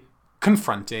really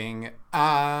confronting.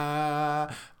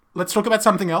 Let's talk about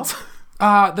something else.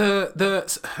 The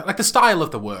style of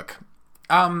the work.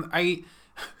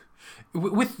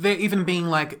 With there even being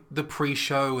like the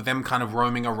pre-show, them kind of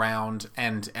roaming around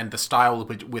and the style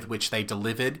with which they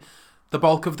delivered the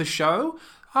bulk of the show.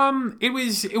 It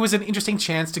was an interesting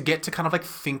chance to get to kind of like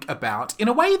think about in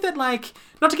a way that like,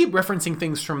 not to keep referencing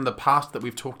things from the past that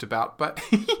we've talked about, but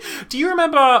do you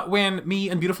remember when me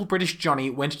and beautiful British Johnny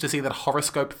went to see that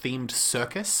horoscope themed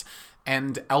circus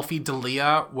and Alfie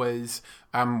Delia was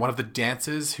one of the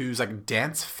dancers whose like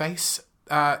dance face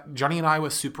Johnny and I were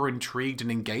super intrigued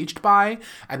and engaged by,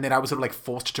 and then I was sort of like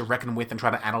forced to reckon with and try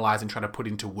to analyze and try to put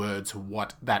into words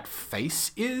what that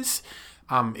face is.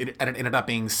 It ended up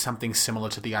being something similar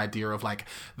to the idea of like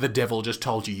the devil just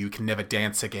told you can never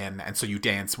dance again, and so you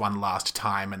dance one last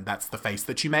time, and that's the face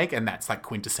that you make, and that's like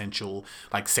quintessential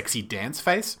like sexy dance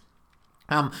face.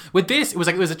 With this, it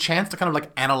was a chance to kind of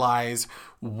like analyze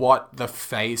what the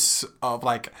face of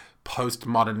like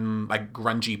postmodern like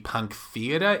grungy punk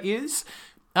theater is.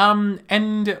 What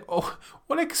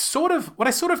I sort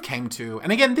of came to,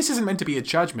 and again, this isn't meant to be a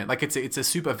judgment. Like it's a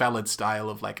super valid style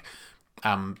of like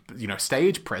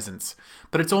stage presence,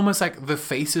 but it's almost like the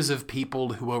faces of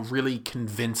people who are really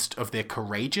convinced of their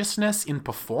courageousness in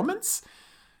performance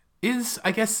is,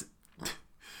 I guess,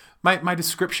 my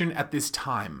description at this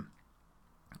time.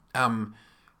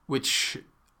 Which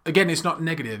again is not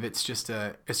negative. It's just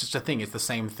a thing. It's the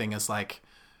same thing as like,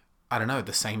 I don't know,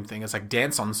 the same thing as like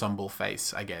dance ensemble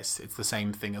face. I guess it's the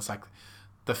same thing as like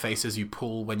the faces you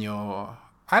pull when you're,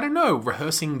 I don't know,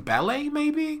 rehearsing ballet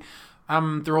maybe.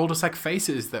 They're all just like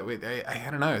faces that I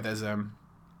don't know. There's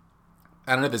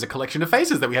a collection of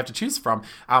faces that we have to choose from.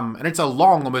 And it's a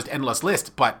long, almost endless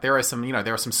list, but there are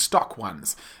some stock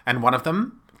ones. And one of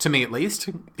them, to me at least,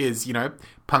 is,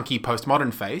 punky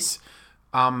postmodern face.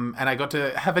 And I got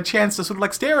to have a chance to sort of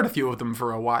like stare at a few of them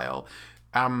for a while.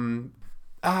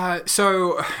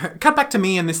 So cut back to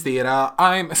me in this theatre.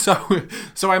 I'm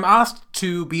asked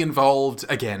to be involved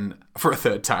again for a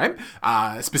third time.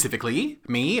 Specifically,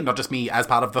 me, not just me as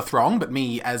part of the throng, but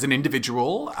me as an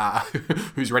individual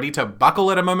who's ready to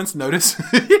buckle at a moment's notice.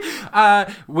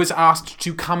 Was asked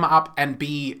to come up and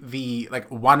be the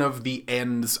one of the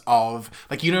ends of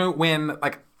when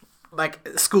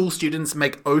school students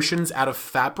make oceans out of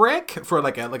fabric for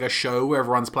like a show where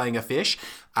everyone's playing a fish.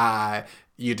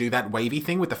 You do that wavy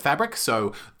thing with the fabric.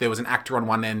 So there was an actor on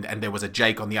one end and there was a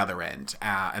Jake on the other end.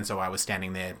 And so I was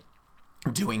standing there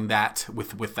doing that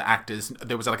with the actors.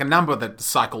 There was like a number that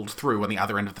cycled through on the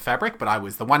other end of the fabric, but I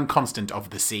was the one constant of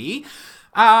the sea.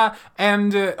 I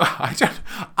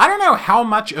don't know how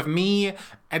much of me,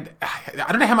 and I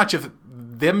don't know how much of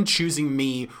them choosing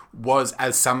me was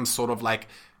as some sort of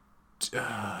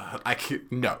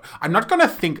no. I'm not going to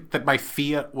think that my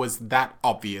fear was that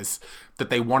obvious that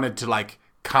they wanted to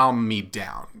calm me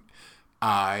down.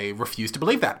 I refuse to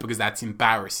believe that because that's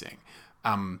embarrassing.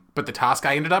 But the task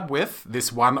I ended up with,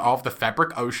 this one of the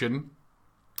fabric ocean,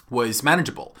 was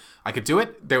manageable. I could do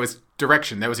it. There was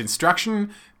direction. There was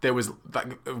instruction. There was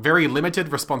very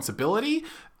limited responsibility.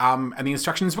 And the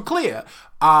instructions were clear.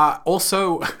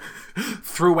 Also,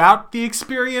 throughout the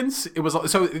experience, it was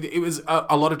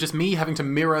a lot of just me having to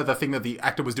mirror the thing that the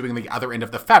actor was doing on the other end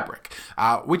of the fabric.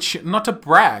 Which, not to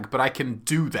brag, but I can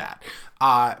do that.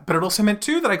 But it also meant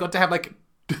too that I got to have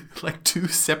two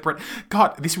separate...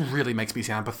 God, this really makes me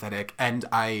sound pathetic. And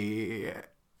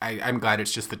I'm glad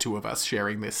it's just the two of us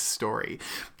sharing this story.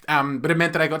 But it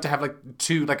meant that I got to have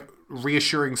two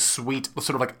reassuring, sweet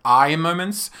sort of eye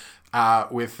moments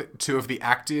with two of the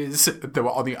actors that were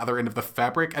on the other end of the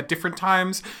fabric at different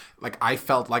times. I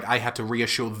felt like I had to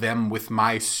reassure them with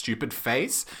my stupid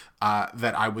face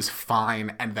that I was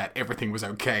fine and that everything was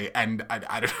okay, and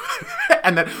I don't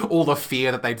and that all the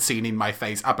fear that they'd seen in my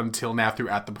face up until now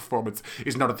throughout the performance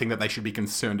is not a thing that they should be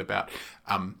concerned about.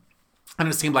 And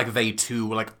it seemed like they too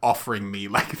were offering me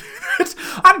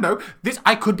I don't know.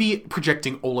 I could be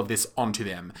projecting all of this onto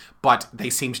them, but they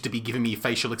seemed to be giving me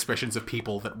facial expressions of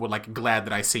people that were glad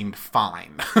that I seemed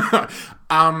fine.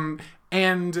 Again,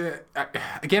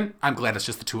 I'm glad it's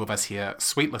just the two of us here,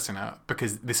 sweet listener,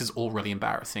 because this is all really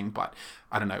embarrassing. But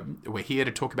I don't know. We're here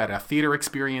to talk about our theatre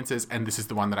experiences, and this is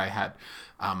the one that I had,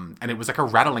 and it was a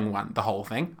rattling one, the whole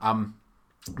thing.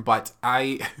 What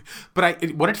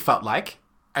it felt like.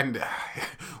 And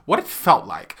what it felt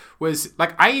like was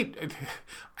I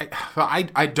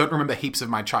don't remember heaps of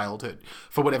my childhood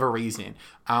for whatever reason.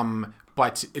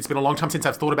 But it's been a long time since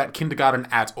I've thought about kindergarten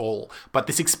at all. But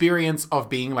this experience of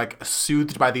being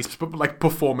soothed by these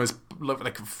performers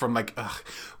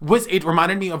it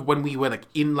reminded me of when we were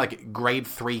in grade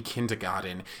 3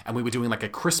 kindergarten and we were doing a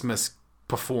Christmas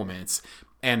performance.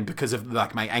 And because of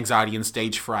my anxiety and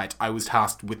stage fright, I was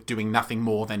tasked with doing nothing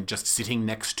more than just sitting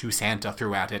next to Santa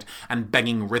throughout it and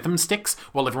banging rhythm sticks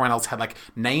while everyone else had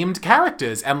named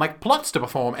characters and plots to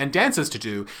perform and dances to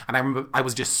do. And I remember I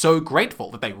was just so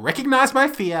grateful that they recognized my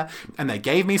fear and they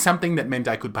gave me something that meant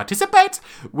I could participate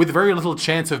with very little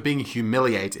chance of being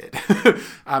humiliated.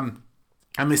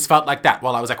 And this felt like that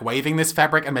while I was waving this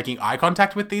fabric and making eye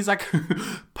contact with these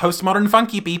postmodern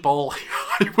funky people.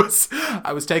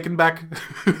 I was taken back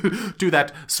to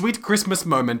that sweet Christmas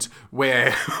moment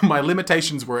where my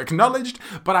limitations were acknowledged,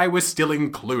 but I was still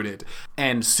included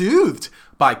and soothed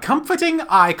by comforting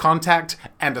eye contact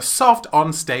and a soft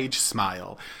on-stage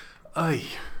smile. But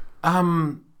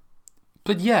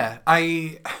yeah,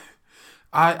 I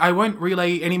won't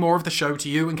relay any more of the show to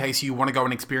you in case you want to go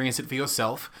and experience it for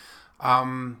yourself.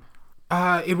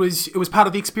 It was part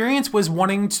of the experience was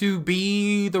wanting to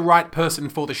be the right person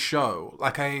for the show.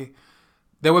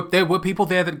 There were people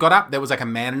there that got up. There was a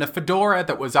man in a fedora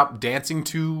that was up dancing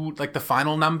to the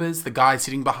final numbers. The guy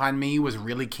sitting behind me was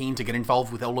really keen to get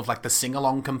involved with all of the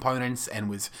sing-along components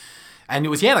and it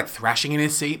was thrashing in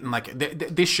his seat and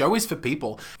this show is for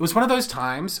people. It was one of those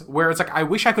times where it's I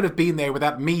wish I could have been there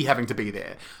without me having to be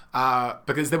there,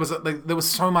 because there was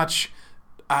so much.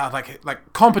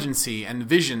 Competency and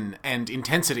vision and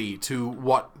intensity to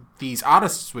what these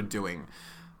artists were doing.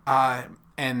 I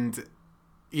don't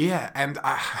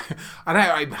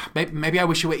know, maybe I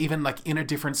wish you were even in a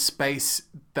different space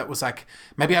that was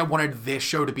maybe I wanted their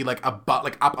show to be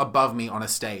up above me on a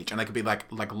stage and I could be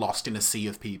lost in a sea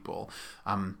of people.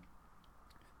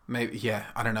 Maybe, yeah,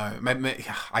 I don't know. Maybe,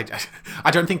 I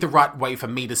don't think the right way for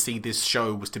me to see this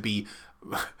show was to be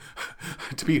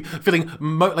feeling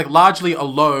largely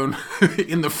alone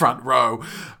in the front row,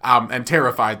 and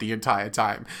terrified the entire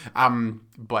time.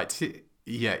 But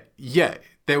yeah,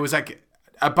 there was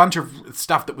a bunch of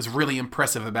stuff that was really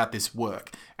impressive about this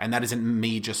work, and that isn't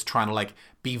me just trying to like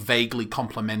be vaguely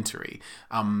complimentary.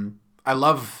 I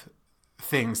love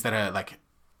things that are like,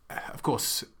 of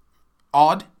course,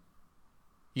 odd,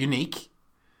 unique,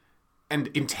 and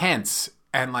intense,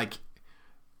 and like,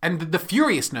 and the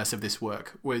furiousness of this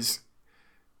work was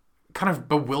kind of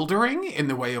bewildering in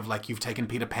the way of like, you've taken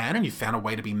Peter Pan and you found a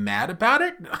way to be mad about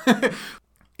it.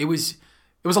 It was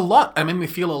a lot. It made me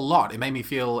feel a lot. It made me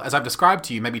feel, as I've described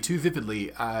to you, maybe too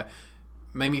vividly,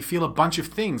 made me feel a bunch of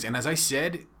things. And as I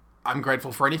said, I'm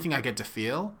grateful for anything I get to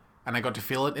feel, and I got to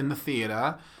feel it in the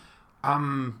theater.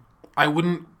 I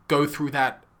wouldn't go through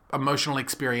that emotional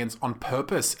experience on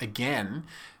purpose again,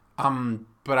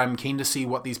 but I'm keen to see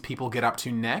what these people get up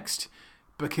to next,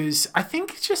 because I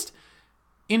think just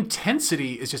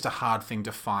intensity is just a hard thing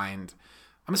to find.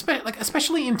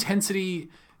 Especially intensity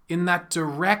in that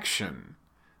direction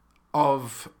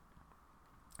of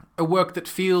a work that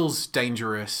feels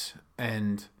dangerous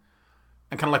and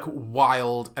kind of like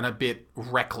wild and a bit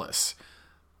reckless.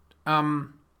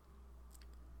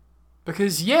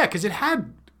 Because it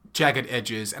had jagged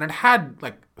edges, and it had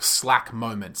like slack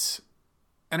moments,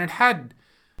 and it had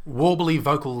warbly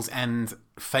vocals and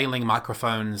failing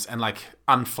microphones and like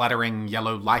unflattering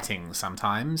yellow lighting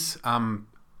sometimes.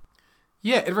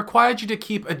 It required you to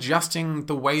keep adjusting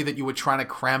the way that you were trying to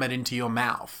cram it into your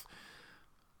mouth.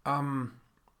 And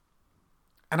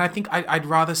I think I'd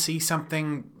rather see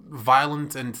something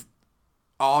violent and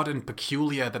odd and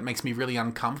peculiar that makes me really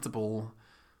uncomfortable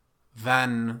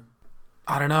than,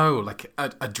 I don't know, like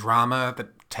a drama that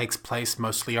takes place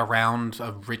mostly around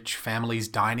a rich family's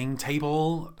dining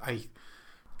table. I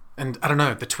don't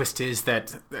know, the twist is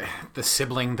that the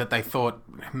sibling that they thought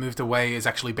moved away is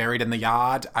actually buried in the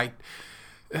yard. I've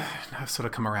sort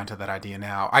of come around to that idea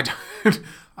now. I don't,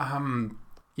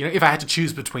 if I had to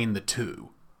choose between the two,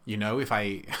 if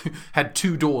I had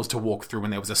two doors to walk through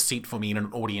and there was a seat for me in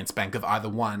an audience bank of either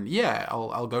one,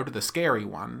 I'll go to the scary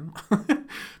one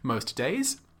most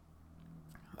days.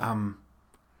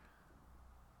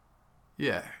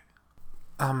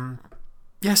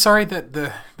 Sorry that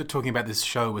the talking about this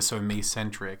show was so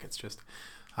me-centric. It's just,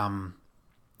 I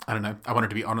don't know. I wanted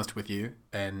to be honest with you,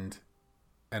 and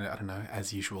I don't know,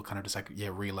 as usual, kind of just like,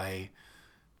 relay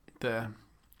the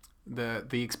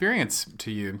experience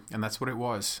to you, and that's what it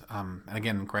was. And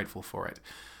again, grateful for it.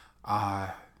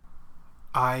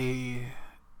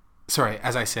 Sorry,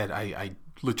 as I said, I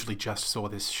literally just saw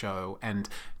this show, and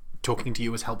talking to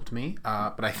you has helped me.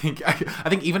 But I think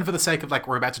even for the sake of like,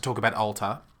 we're about to talk about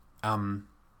Altar,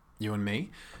 you and me,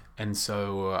 and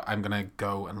so I'm gonna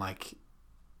go and like,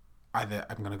 either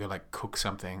I'm gonna go like cook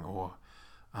something or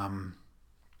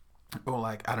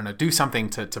like, I don't know, do something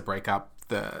to break up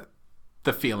the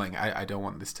feeling. I don't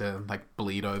want this to like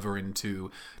bleed over into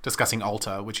discussing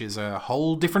Altar, which is a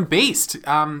whole different beast.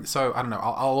 So I don't know.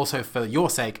 I'll also, for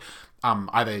your sake,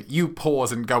 either you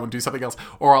pause and go and do something else,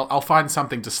 or I'll find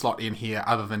something to slot in here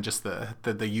other than just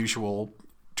the usual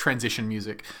transition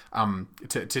music,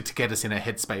 to get us in a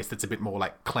headspace that's a bit more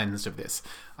like cleansed of this.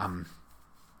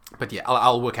 But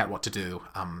I'll work out what to do.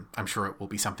 I'm sure it will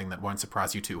be something that won't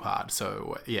surprise you too hard.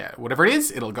 So whatever it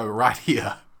is, it'll go right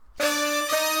here.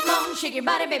 Come on, shake your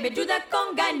body, baby, do that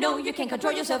conga. No, you can't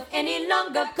control yourself any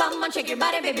longer. Come on, shake your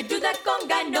body, baby, do that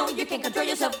conga. No, you can't control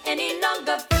yourself any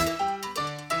longer.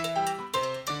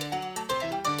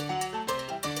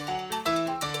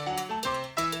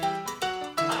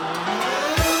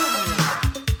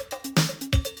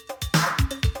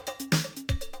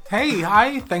 Hey,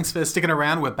 hi, thanks for sticking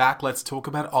around. We're back. Let's talk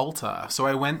about Altar. So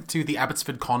I went to the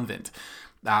Abbotsford Convent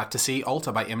to see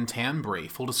Altar by M. Tanbury.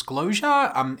 Full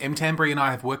disclosure, M. Tanbury and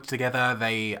I have worked together.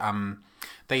 They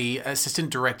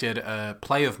assistant directed a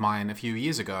play of mine a few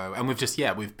years ago, and we've just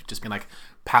been like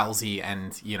palsy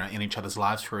and, in each other's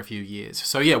lives for a few years.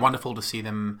 So wonderful to see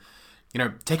them,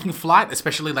 taking flight,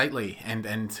 especially lately,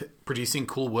 and producing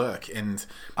cool work. And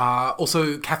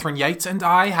also Catherine Yates and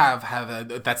I have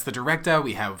that's the director.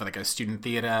 We have like a student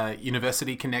theatre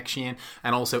university connection,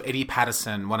 and also Eddie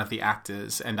Patterson, one of the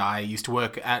actors, and I used to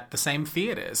work at the same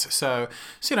theatres. So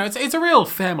it's a real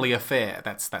family affair.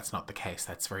 That's not the case.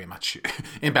 That's very much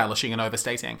embellishing and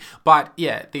overstating. But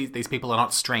these people are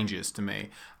not strangers to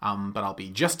me. But I'll be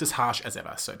just as harsh as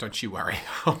ever, so don't you worry.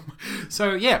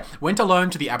 Went alone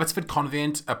to the Abbotsford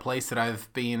Convent, a place that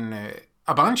I've been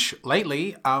a bunch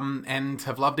lately, and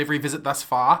have loved every visit thus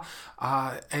far.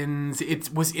 And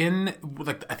it was in,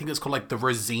 like, I think it's called, like, the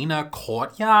Rosina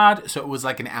Courtyard. So it was,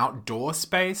 like, an outdoor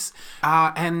space.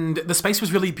 And the space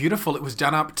was really beautiful. It was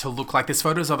done up to look like, there's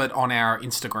photos of it on our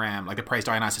Instagram, like the Praise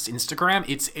Dionysus Instagram.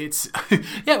 It's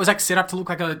yeah, it was, like, set up to look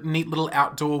like a neat little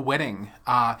outdoor wedding.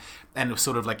 And it was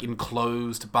sort of, like,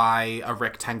 enclosed by a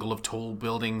rectangle of tall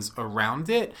buildings around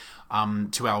it.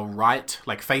 To our right,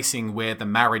 like facing where the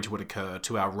marriage would occur,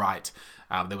 to our right,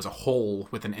 there was a hall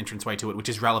with an entranceway to it, which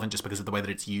is relevant just because of the way that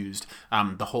it's used.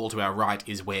 The hall to our right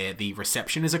is where the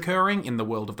reception is occurring in the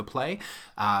world of the play.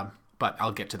 But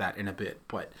I'll get to that in a bit.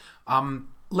 But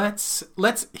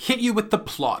let's hit you with the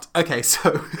plot. Okay,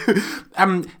 so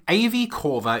Avi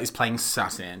Corver is playing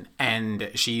Sutton,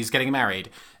 and she's getting married.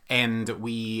 And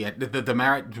the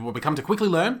marriage, what we come to quickly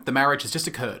learn, the marriage has just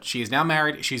occurred. She is now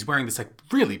married. She's wearing this, like,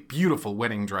 really beautiful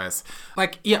wedding dress.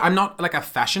 Like, yeah, I'm not, like, a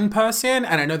fashion person,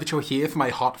 and I know that you're here for my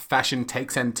hot fashion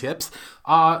takes and tips.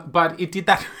 But it did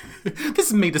that. This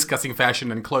is me discussing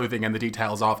fashion and clothing and the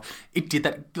details of. It did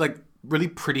that, like, really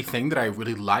pretty thing that I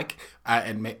really like.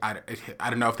 And I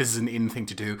don't know if this is an in thing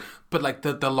to do, but, like,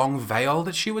 the long veil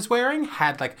that she was wearing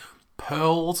had, like,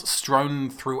 pearls strewn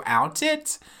throughout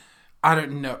it. I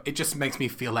don't know. It just makes me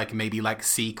feel like maybe, like,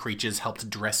 sea creatures helped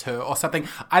dress her or something.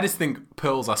 I just think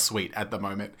pearls are sweet at the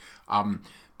moment.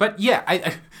 But yeah,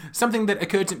 I something that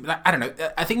occurred to me, I don't know,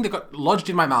 a thing that got lodged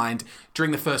in my mind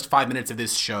during the first 5 minutes of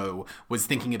this show was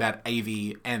thinking about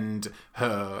Avi and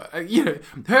her,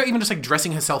 her even just, like,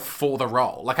 dressing herself for the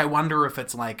role. Like, I wonder if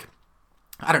it's, like,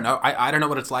 I don't know. I don't know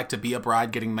what it's like to be a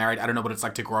bride getting married. I don't know what it's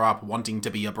like to grow up wanting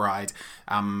to be a bride.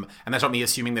 And that's not me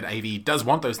assuming that Avi does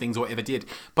want those things or ever did.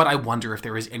 But I wonder if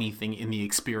there is anything in the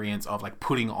experience of, like,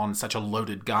 putting on such a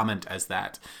loaded garment as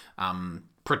that,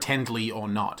 pretendly or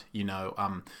not,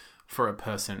 for a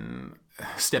person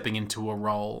stepping into a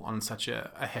role on such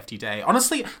a hefty day.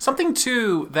 Honestly, something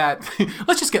too that,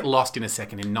 let's just get lost in a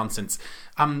second in nonsense.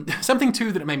 Something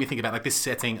too that it made me think about, like, this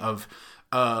setting of,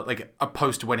 like, a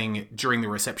post-wedding during the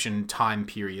reception time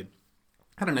period.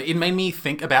 I don't know, it made me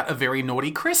think about A Very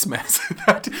Naughty Christmas.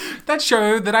 that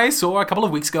show that I saw a couple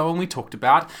of weeks ago and we talked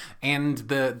about, and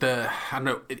the I don't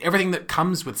know, everything that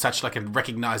comes with such, like, a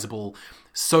recognizable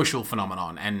social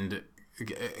phenomenon, and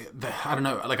I don't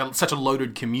know, like, such a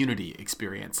loaded community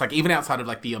experience. Like, even outside of,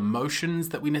 like, the emotions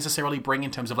that we necessarily bring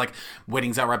in terms of, like,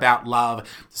 weddings are about love,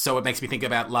 so it makes me think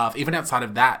about love. Even outside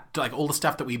of that, like, all the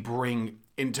stuff that we bring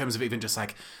in terms of even just,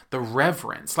 like, the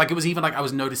reverence. Like, it was even, like, I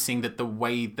was noticing that the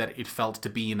way that it felt to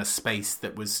be in a space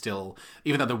that was still,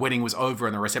 even though the wedding was over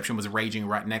and the reception was raging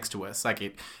right next to us, like,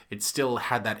 it still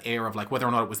had that air of, like, whether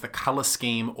or not it was the color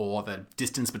scheme or the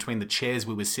distance between the chairs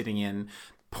we were sitting in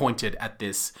pointed at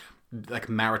this, like,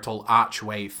 marital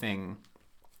archway thing.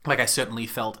 Like, I certainly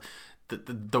felt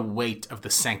that the weight of the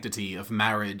sanctity of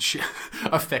marriage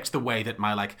affect the way that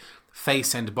my, like,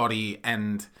 face and body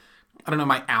and, I don't know,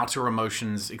 my outer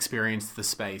emotions experienced the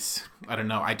space. I don't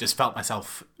know, I just felt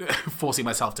myself forcing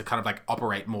myself to kind of, like,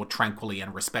 operate more tranquilly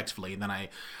and respectfully than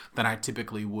I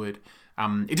typically would.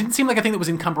 It didn't seem like a thing that was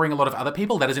encumbering a lot of other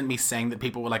people. That isn't me saying that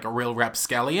people were, like, real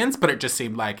rapscallions, but it just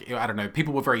seemed like, I don't know,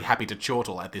 people were very happy to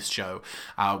chortle at this show,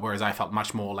 whereas I felt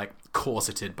much more, like,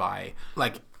 corseted by,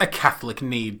 like, a Catholic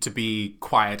need to be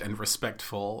quiet and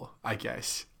respectful, I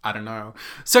guess. I don't know.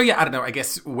 So yeah, I don't know. I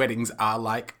guess weddings are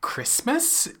like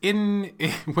Christmas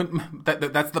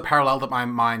that's the parallel that my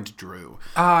mind drew.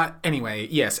 Anyway,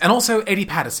 yes. And also Eddie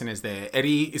Patterson is there.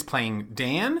 Eddie is playing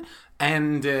Dan.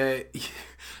 And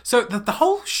so the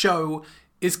whole show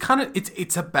is kind of,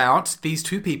 it's about these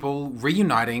two people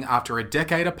reuniting after a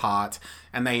decade apart,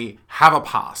 and they have a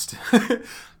past.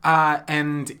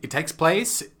 And it takes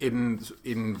place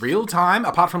in real time,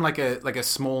 apart from like a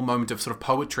small moment of sort of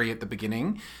poetry at the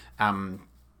beginning.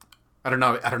 I don't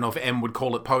know if M would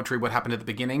call it poetry, what happened at the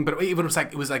beginning, but it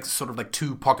was like sort of like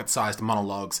two pocket-sized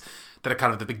monologues that are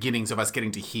kind of the beginnings of us getting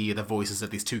to hear the voices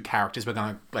of these two characters we're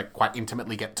going to, like, quite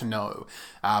intimately get to know.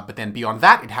 But then beyond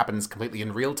that, it happens completely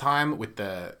in real time with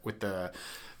the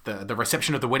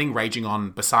reception of the wedding raging on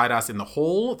beside us in the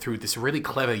hall through this really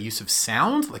clever use of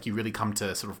sound. Like, you really come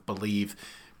to sort of believe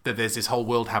that there's this whole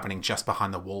world happening just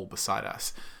behind the wall beside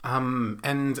us.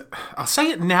 And I'll say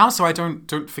it now so I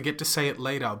don't forget to say it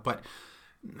later, but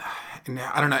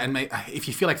I don't know, and if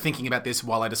you feel like thinking about this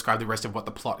while I describe the rest of what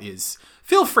the plot is,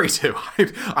 feel free to.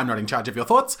 I'm not in charge of your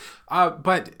thoughts.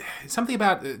 But something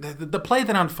about the play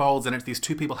that unfolds, and it's these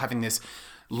two people having this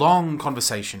long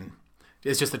conversation.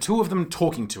 It's just the two of them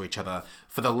talking to each other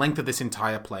for the length of this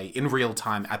entire play in real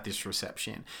time at this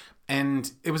reception.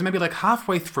 And it was maybe like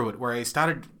halfway through it where I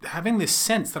started having this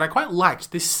sense that I quite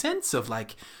liked, this sense of,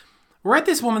 like, we're at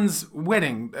this woman's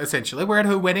wedding, essentially. We're at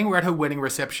her wedding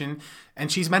reception,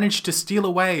 and she's managed to steal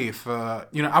away for,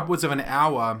 upwards of an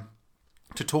hour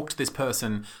to talk to this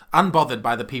person, unbothered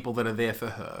by the people that are there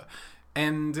for her.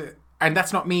 And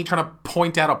that's not me trying to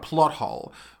point out a plot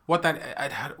hole. What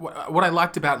I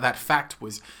liked about that fact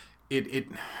was it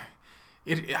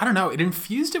I don't know, it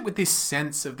infused it with this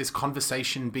sense of this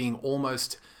conversation being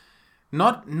almost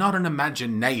not an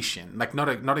imagination, like not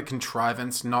a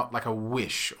contrivance, not like a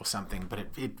wish or something, but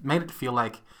it made it feel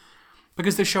like,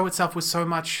 because the show itself was so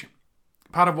much,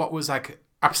 part of what was like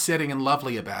upsetting and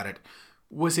lovely about it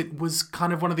was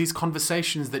kind of one of these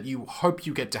conversations that you hope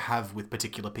you get to have with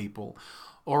particular people,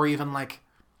 or even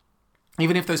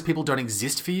if those people don't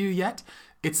exist for you yet,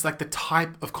 it's like the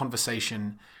type of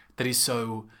conversation that is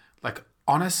so like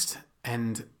honest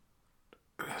and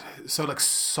so like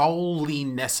solely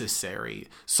necessary.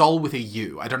 Soul with a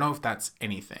U. I don't know if that's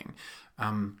anything.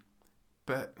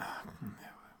 But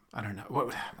I don't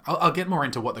know. I'll get more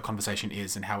into what the conversation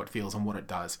is and how it feels and what it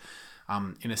does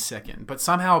in a second. But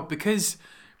somehow, because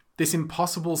this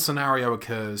impossible scenario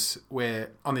occurs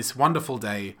where on this wonderful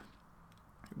day,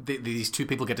 these two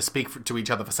people get to speak to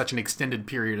each other for such an extended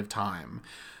period of time,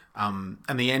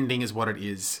 and the ending is what it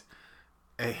is,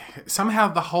 somehow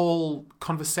the whole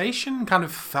conversation kind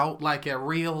of felt like a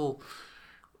real,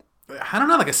 I don't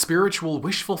know, like a spiritual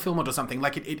wish fulfillment or something.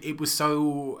 Like it was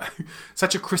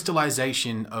such a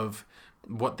crystallization of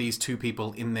what these two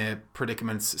people in their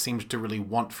predicaments seemed to really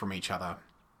want from each other,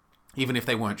 even if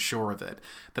they weren't sure of it,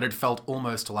 that it felt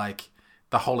almost like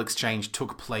the whole exchange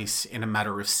took place in a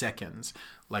matter of seconds.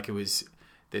 Like it was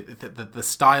the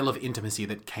style of intimacy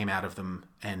that came out of them,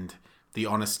 and the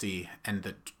honesty and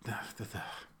the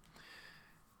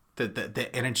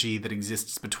energy that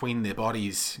exists between their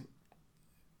bodies,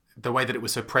 the way that it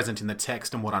was so present in the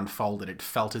text and what unfolded, it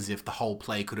felt as if the whole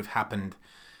play could have happened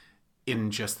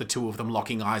in just the two of them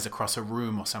locking eyes across a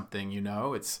room or something,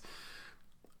 It's,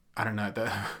 I don't know,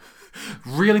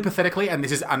 really pathetically, and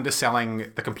this is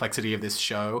underselling the complexity of this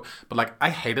show, but like, I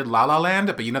hated La La Land,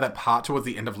 but that part towards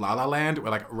the end of La La Land where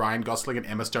like Ryan Gosling and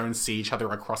Emma Stone see each other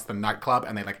across the nightclub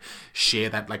and they like share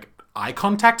that like eye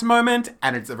contact moment,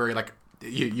 and it's a very like,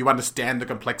 you understand the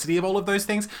complexity of all of those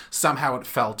things. Somehow it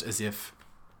felt as if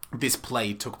this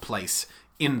play took place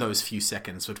in those few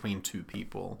seconds between two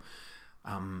people,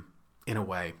 in a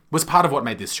way. Was part of what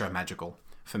made this show magical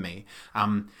for me.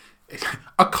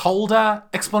 A colder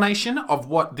explanation of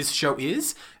what this show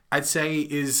is, I'd say,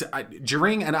 is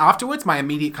during and afterwards, my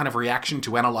immediate kind of reaction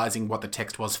to analysing what the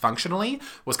text was functionally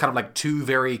was kind of like two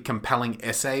very compelling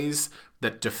essays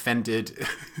that defended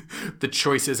the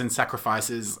choices and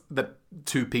sacrifices that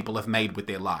two people have made with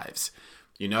their lives.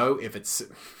 If it's,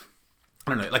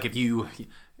 I don't know, like if you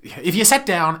sat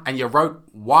down and you wrote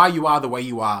why you are the way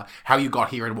you are, how you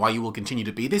got here, and why you will continue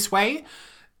to be this way,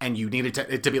 and you needed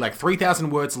it to be like 3,000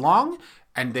 words long,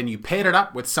 and then you paired it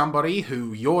up with somebody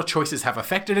who your choices have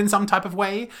affected in some type of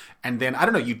way, and then, I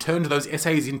don't know, you turned those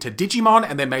essays into Digimon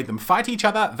and then made them fight each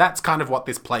other, that's kind of what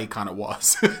this play kind of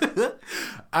was.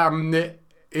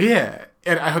 Yeah,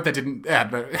 and I hope that didn't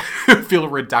feel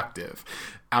reductive.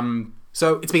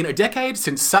 So it's been a decade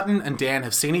since Sutton and Dan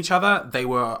have seen each other. They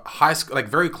were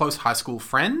very close high school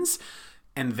friends,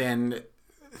 and then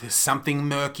something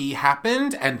murky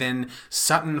happened, and then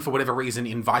Sutton, for whatever reason,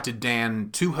 invited Dan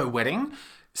to her wedding,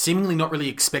 seemingly not really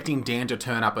expecting Dan to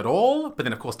turn up at all, but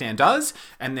then of course Dan does,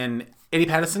 and then Eddie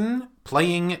Patterson,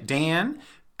 playing Dan,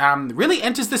 really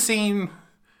enters the scene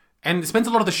and spends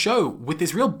a lot of the show with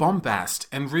this real bombast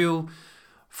and real,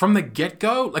 from the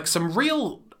get-go, like some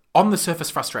real on-the-surface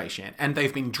frustration. And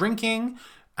they've been drinking,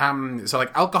 so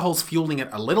like alcohol's fueling it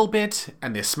a little bit,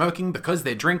 and they're smoking because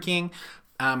they're drinking.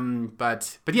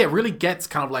 But yeah, it really gets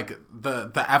kind of like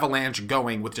the avalanche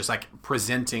going with just like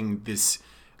presenting this,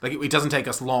 like it doesn't take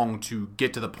us long to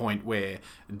get to the point where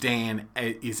Dan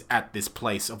is at this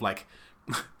place of like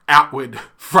outward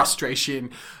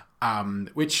frustration,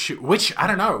 which I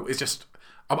don't know, is just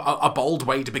a bold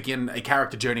way to begin a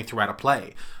character journey throughout a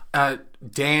play.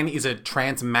 Dan is a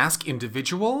trans-masc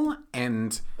individual,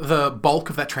 and the bulk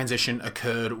of that transition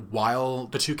occurred while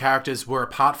the two characters were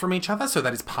apart from each other, so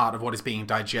that is part of what is being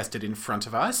digested in front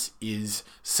of us, is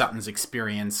Sutton's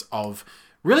experience of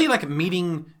really like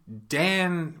meeting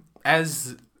Dan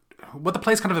as what the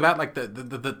play's kind of about, like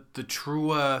the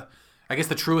truer, I guess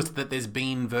the truest that there's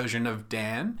been version of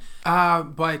Dan.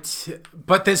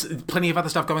 But there's plenty of other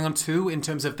stuff going on too, in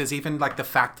terms of there's even like the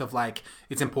fact of like,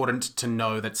 it's important to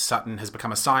know that Sutton has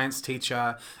become a science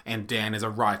teacher and Dan is a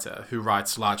writer who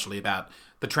writes largely about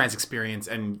the trans experience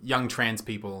and young trans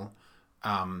people,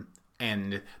 and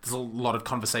and there's a lot of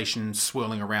conversation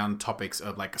swirling around topics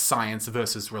of like science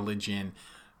versus religion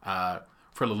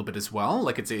for a little bit as well.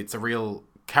 Like it's a real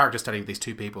character study of these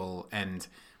two people and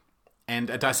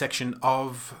a dissection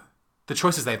of the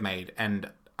choices they've made and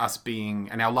us being,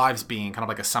 and our lives being kind of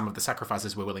like a sum of the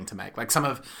sacrifices we're willing to make. Like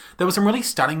there were some really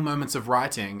stunning moments of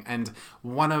writing, and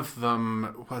one of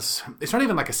them was, it's not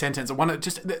even like a sentence, there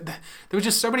were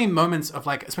just so many moments of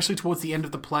like, especially towards the end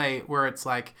of the play, where it's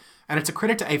like, and it's a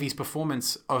credit to Avi's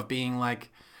performance of being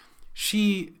like,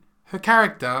 her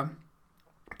character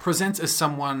presents as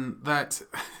someone that,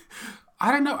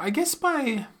 I don't know, I guess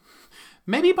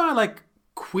maybe by like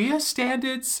queer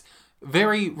standards,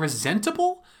 very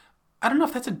resentable. I don't know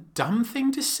if that's a dumb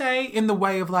thing to say, in the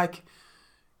way of like,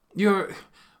 you're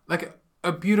like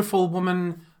a beautiful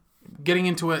woman getting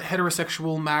into a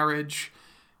heterosexual marriage,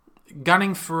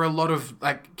 gunning for a lot of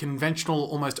like conventional,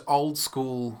 almost old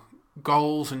school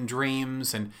goals and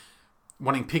dreams, and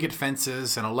wanting picket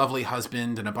fences and a lovely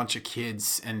husband and a bunch of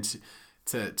kids, and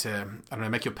to I don't know,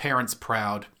 make your parents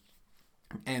proud,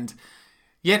 and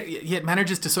yet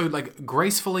manages to so like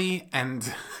gracefully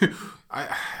and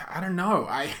I don't know,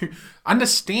 I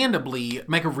understandably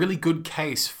make a really good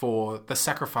case for the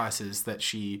sacrifices that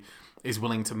she is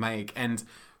willing to make. And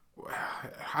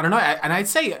I don't know, and I'd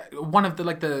say one of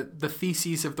the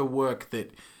theses of the work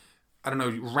that, I don't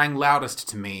know, rang loudest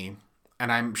to me,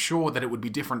 and I'm sure that it would be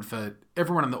different for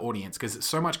everyone in the audience, because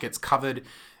so much gets covered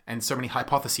and so many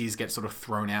hypotheses get sort of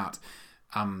thrown out.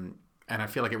 And I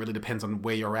feel like it really depends on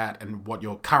where you're at and what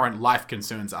your current life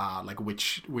concerns are, like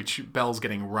which bells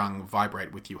getting rung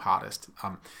vibrate with you hardest.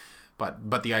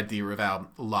 But the idea of our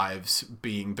lives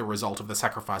being the result of the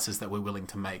sacrifices that we're willing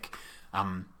to make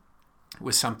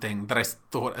was something that I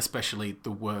thought, especially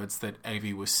the words that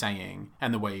Avi was saying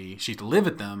and the way she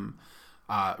delivered them,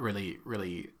 really,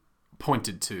 really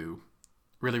pointed to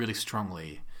really, really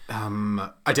strongly. I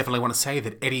definitely want to say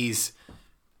that Eddie's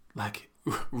like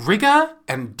rigor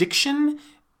and diction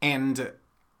and,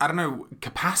 I don't know,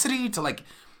 capacity to like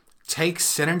take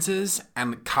sentences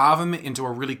and carve them into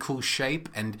a really cool shape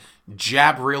and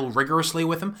jab real rigorously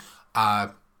with them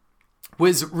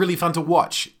was really fun to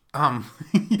watch.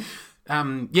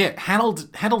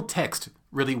 Handled text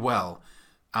really well,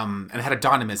 and had a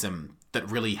dynamism that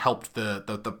really helped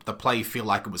the play feel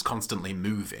like it was constantly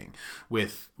moving,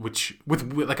 with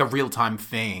like a real-time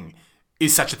thing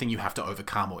is such a thing you have to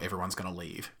overcome or everyone's going to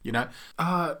leave, you know?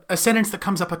 A sentence that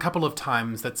comes up a couple of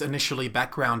times that's initially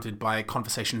backgrounded by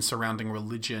conversations surrounding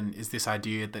religion is this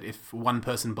idea that if one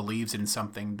person believes in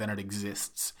something, then it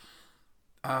exists.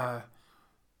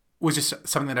 Was just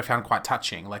something that I found quite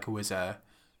touching. Like, it was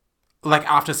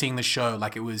like after seeing the show,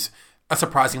 like it was a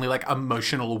surprisingly like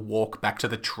emotional walk back to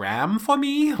the tram for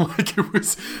me. Like it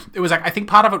was like, I think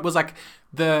part of it was like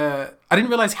I didn't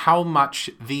realize how much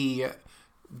the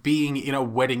being in a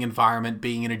wedding environment,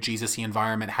 being in a Jesus-y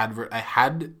environment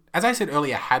had, as I said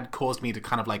earlier, had caused me to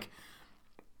kind of like,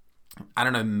 I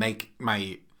don't know, make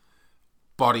my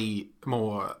body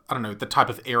more, I don't know, the type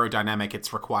of aerodynamic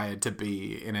it's required to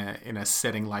be in a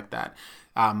setting like that.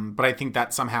 But I think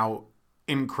that somehow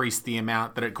increased the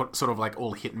amount that it sort of like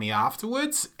all hit me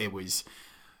afterwards. It was,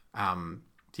 I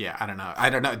don't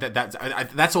know.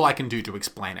 That's all I can do to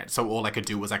explain it. So all I could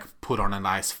do was like put on a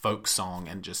nice folk song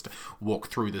and just walk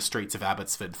through the streets of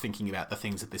Abbotsford thinking about the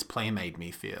things that this play made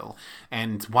me feel.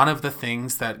 And one of the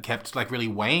things that kept like really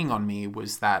weighing on me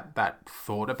was that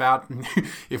thought about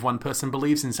if one person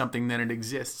believes in something, then it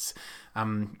exists.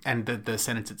 And the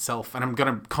sentence itself, and I'm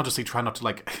going to consciously try not to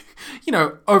like, you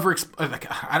know,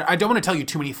 I don't want to tell you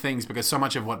too many things, because so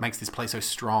much of what makes this play so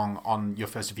strong on your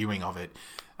first viewing of it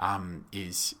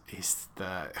is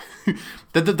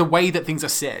the way that things are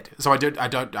said. So I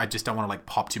just don't want to like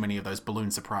pop too many of those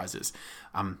balloon surprises,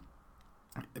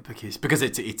 because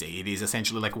it is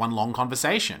essentially like one long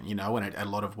conversation, you know, and a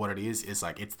lot of what it is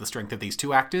like it's the strength of these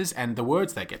two actors and the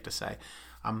words they get to say.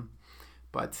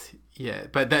 But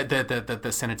the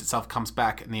sentence itself comes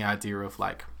back, and the idea of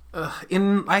like,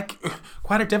 in like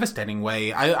quite a devastating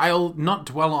way. I'll not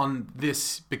dwell on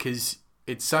this because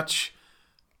it's such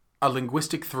a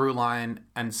linguistic through line,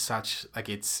 and such like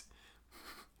it's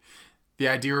the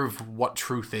idea of what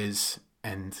truth is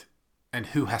and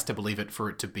who has to believe it for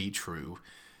it to be true.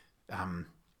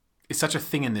 Is such a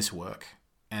thing in this work,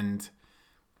 and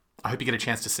I hope you get a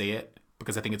chance to see it,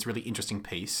 because I think it's a really interesting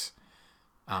piece.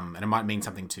 And it might mean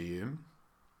something to you,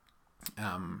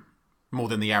 more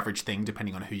than the average thing,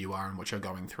 depending on who you are and what you're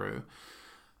going through.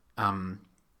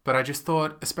 But I just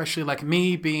thought, especially like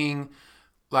me being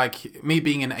an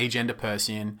agender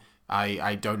person,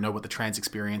 I don't know what the trans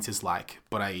experience is like,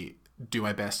 but I do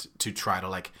my best to try to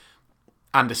like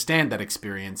understand that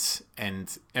experience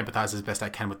and empathize as best I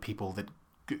can with people that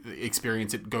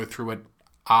experience it, go through it,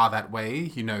 are that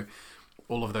way,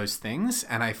 all of those things.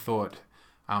 And I thought,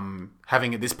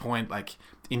 having at this point, like,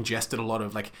 ingested a lot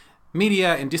of, like,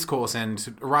 media and discourse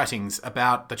and writings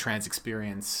about the trans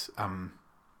experience,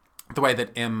 the way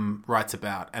that M writes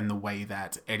about and the way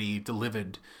that Eddie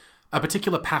delivered a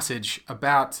particular passage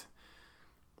about,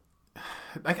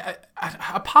 like,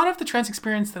 a part of the trans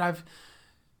experience that I've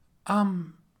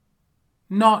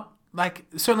not, like,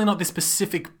 certainly not this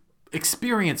specific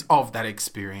experience of that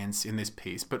experience in this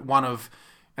piece, but one of,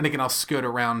 and again, I'll skirt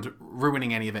around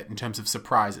ruining any of it in terms of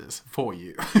surprises for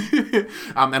you.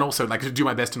 And also, like, to do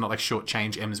my best to not, like,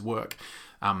 shortchange M's work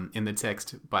in the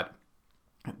text. But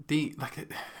the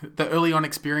early on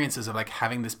experiences of, like,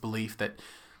 having this belief that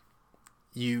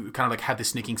you kind of, like, have this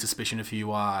sneaking suspicion of who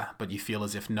you are, but you feel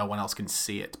as if no one else can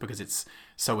see it because it's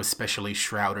so especially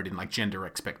shrouded in, like, gender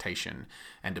expectation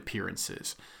and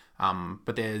appearances.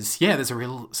 But there's a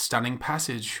real stunning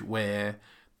passage where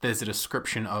there's a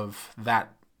description of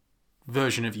that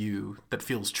version of you that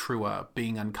feels truer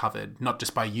being uncovered, not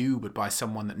just by you, but by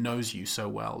someone that knows you so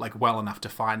well, like, well enough to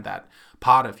find that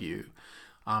part of you.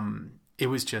 It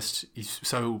was just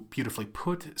so beautifully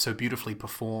put, so beautifully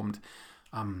performed.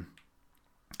 And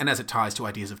as it ties to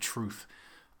ideas of truth,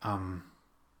 and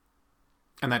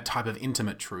that type of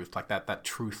intimate truth, like that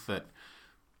truth that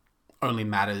only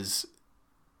matters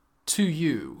to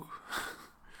you,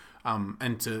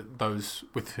 and to those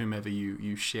with whomever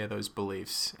you share those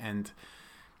beliefs. And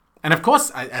of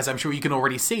course, as I'm sure you can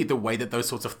already see, the way that those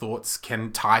sorts of thoughts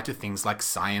can tie to things like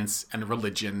science and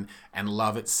religion and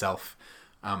love itself.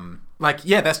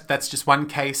 That's just one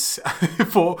case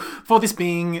for this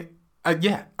being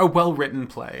a well-written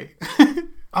play.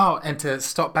 Oh, and to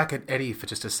stop back at Eddie for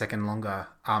just a second longer,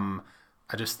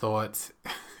 I just thought,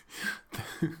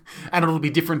 and it'll be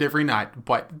different every night,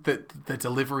 but the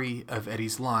delivery of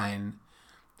Eddie's line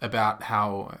about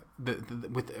how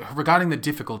regarding the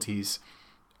difficulties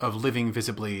of living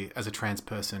visibly as a trans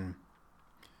person,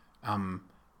 and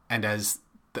as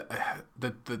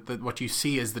what you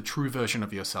see as the true version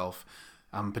of yourself,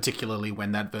 particularly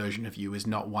when that version of you is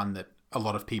not one that a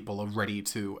lot of people are ready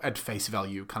to, at face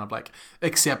value, kind of like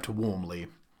accept warmly,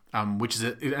 which is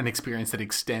an experience that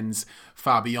extends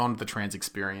far beyond the trans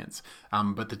experience.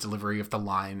 But the delivery of the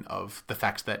line of the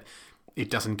fact that it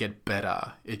doesn't get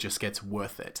better, it just gets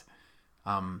worth it,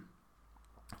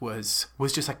 was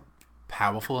just, like,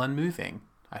 powerful and moving,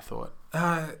 I thought.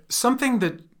 Something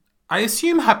that I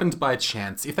assume happened by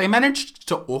chance. If they managed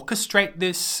to orchestrate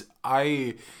this,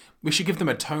 we should give them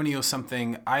a Tony or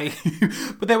something.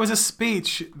 But there was a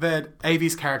speech that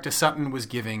Avi's character Sutton was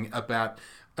giving about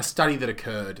a study that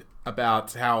occurred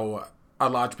about how a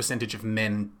large percentage of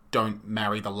men don't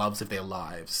marry the loves of their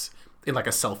lives, in, like,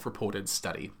 a self-reported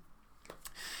study.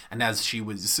 And as she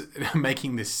was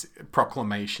making this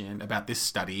proclamation about this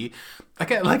study,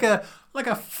 like a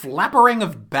flappering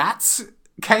of bats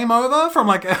came over from,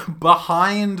 like,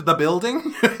 behind the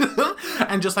building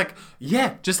and just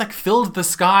filled the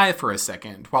sky for a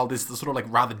second while this sort of,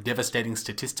 like, rather devastating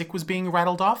statistic was being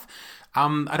rattled off. I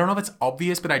don't know if it's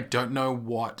obvious, but I don't know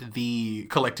what the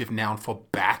collective noun for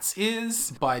bats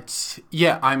is. But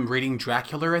yeah, I'm reading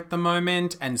Dracula at the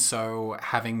moment, and so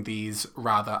having these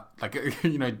rather, like,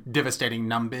 devastating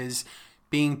numbers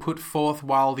being put forth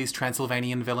while these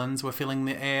Transylvanian villains were filling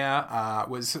the air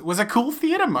was a cool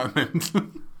theatre moment.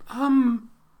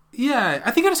 Yeah,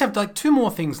 I think I just have, like, 2 more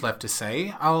things left to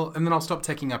say. And then I'll stop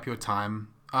taking up your time.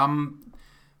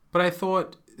 But I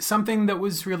thought something that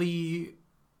was really,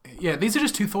 these are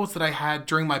just 2 thoughts that I had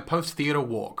during my post-theatre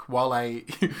walk while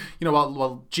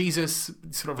while Jesus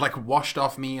sort of, like, washed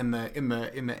off me in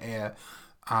the air.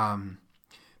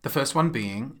 The first one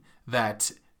being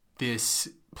that this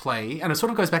play, and it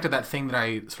sort of goes back to that thing that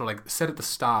I sort of, like, said at the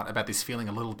start about this feeling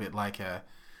a little bit like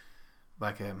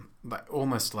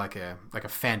almost like a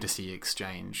fantasy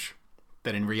exchange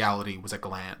that in reality was a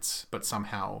glance, but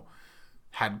somehow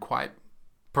had quite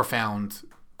profound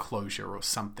closure or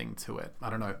something to it. I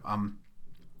don't know.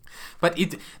 But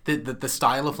the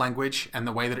style of language and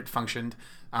the way that it functioned,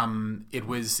 it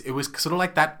was sort of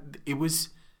like that. It was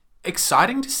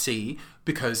exciting to see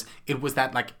because it was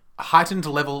that, like, heightened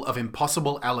level of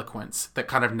impossible eloquence that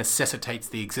kind of necessitates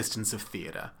the existence of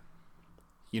theatre.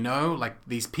 Like,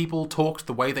 these people talked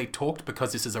the way they talked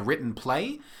because this is a written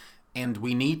play, and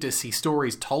we need to see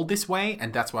stories told this way,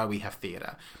 and that's why we have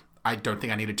theatre. I don't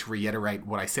think I needed to reiterate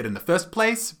what I said in the first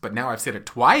place, but now I've said it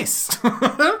twice.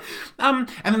 And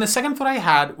then the second thought I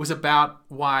had was about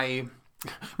why...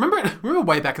 Remember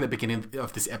way back at the beginning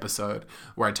of this episode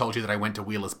where I told you that I went to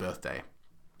Wheeler's birthday?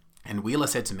 And Wheeler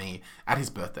said to me at his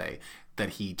birthday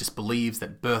that he just believes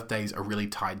that birthdays are really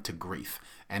tied to grief.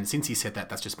 And since he said that,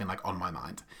 that's just been like on my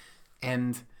mind.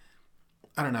 And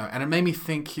I don't know. And it made me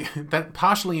think that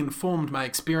partially informed my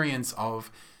experience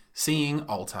of seeing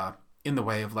Altar in the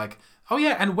way of like, oh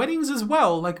yeah, and weddings as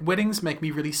well. Like weddings make me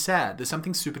really sad. There's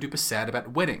something super duper sad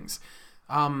about weddings.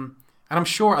 And I'm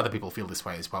sure other people feel this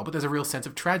way as well, but there's a real sense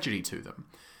of tragedy to them.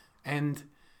 And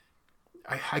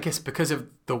I guess because of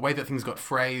the way that things got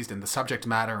phrased and the subject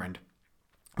matter and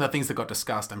the things that got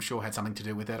discussed, I'm sure had something to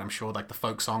do with it. I'm sure like the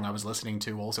folk song I was listening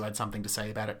to also had something to say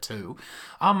about it too.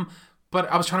 But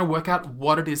I was trying to work out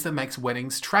what it is that makes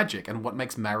weddings tragic and what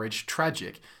makes marriage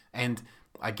tragic. And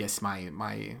I guess I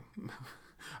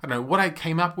don't know, what I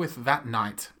came up with that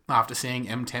night after seeing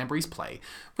M. Tambry's play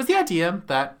was the idea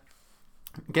that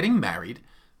getting married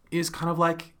is kind of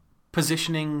like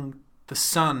positioning the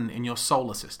sun in your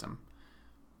solar system,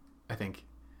 I think.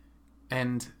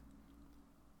 And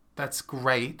that's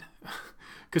great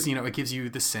because, you know, it gives you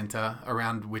the center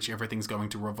around which everything's going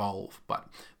to revolve. But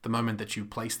the moment that you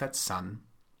place that sun,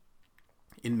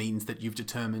 it means that you've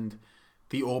determined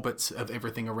the orbits of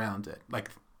everything around it.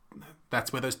 Like,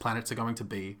 that's where those planets are going to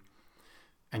be.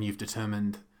 And you've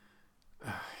determined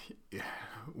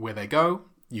where they go.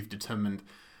 You've determined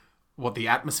what the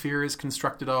atmosphere is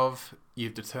constructed of.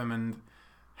 You've determined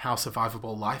how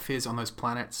survivable life is on those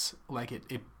planets. Like,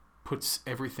 it puts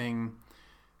everything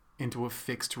into a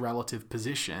fixed relative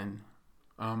position.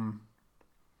 And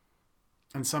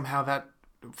somehow that,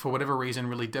 for whatever reason,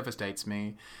 really devastates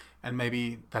me. And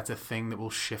maybe that's a thing that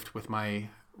will shift with my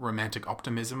romantic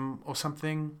optimism or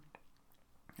something.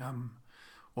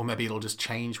 Or maybe it'll just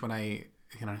change when I,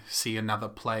 you know, see another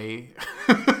play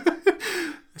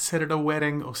set at a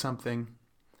wedding or something.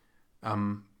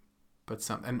 But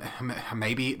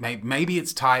maybe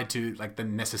it's tied to like the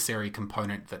necessary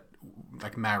component that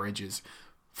like marriage is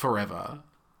forever,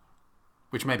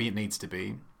 which maybe it needs to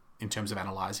be in terms of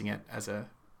analyzing it as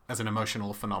an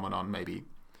emotional phenomenon, maybe.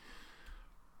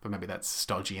 But maybe that's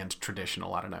stodgy and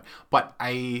traditional, I don't know. But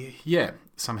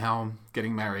somehow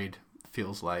getting married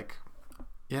feels like,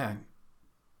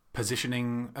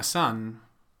 positioning a sun,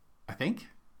 I think.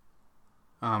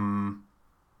 I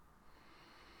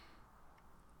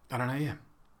don't know,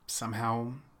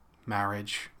 somehow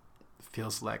marriage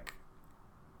feels like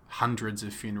hundreds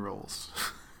of funerals.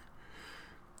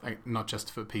 Like, not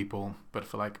just for people, but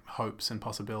for like hopes and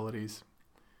possibilities.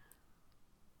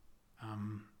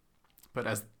 But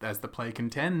as the play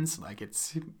contends, like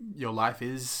your life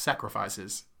is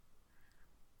sacrifices.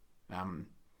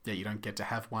 You don't get to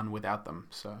have one without them.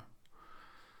 So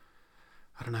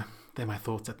I don't know. They're my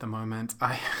thoughts at the moment.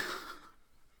 I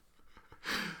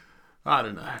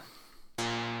don't know.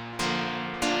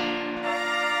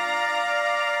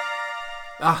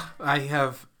 I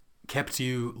have kept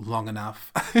you long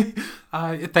enough.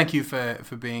 Thank you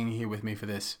for being here with me for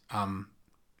this.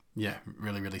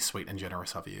 Really, really sweet and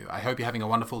generous of you. I hope you're having a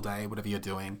wonderful day, whatever you're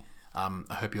doing. I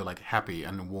hope you're like happy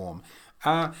and warm.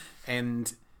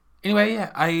 And anyway,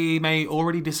 I may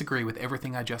already disagree with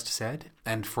everything I just said.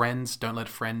 And friends, don't let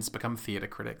friends become theatre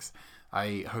critics.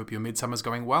 I hope your midsummer's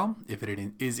going well, if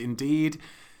it is indeed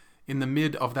in the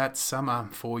mid of that summer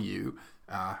for you.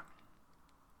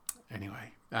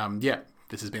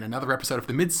 This has been another episode of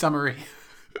the Midsummery.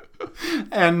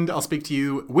 And I'll speak to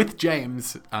you with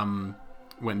James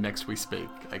when next we speak,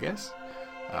 I guess.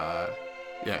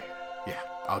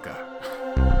 I'll go.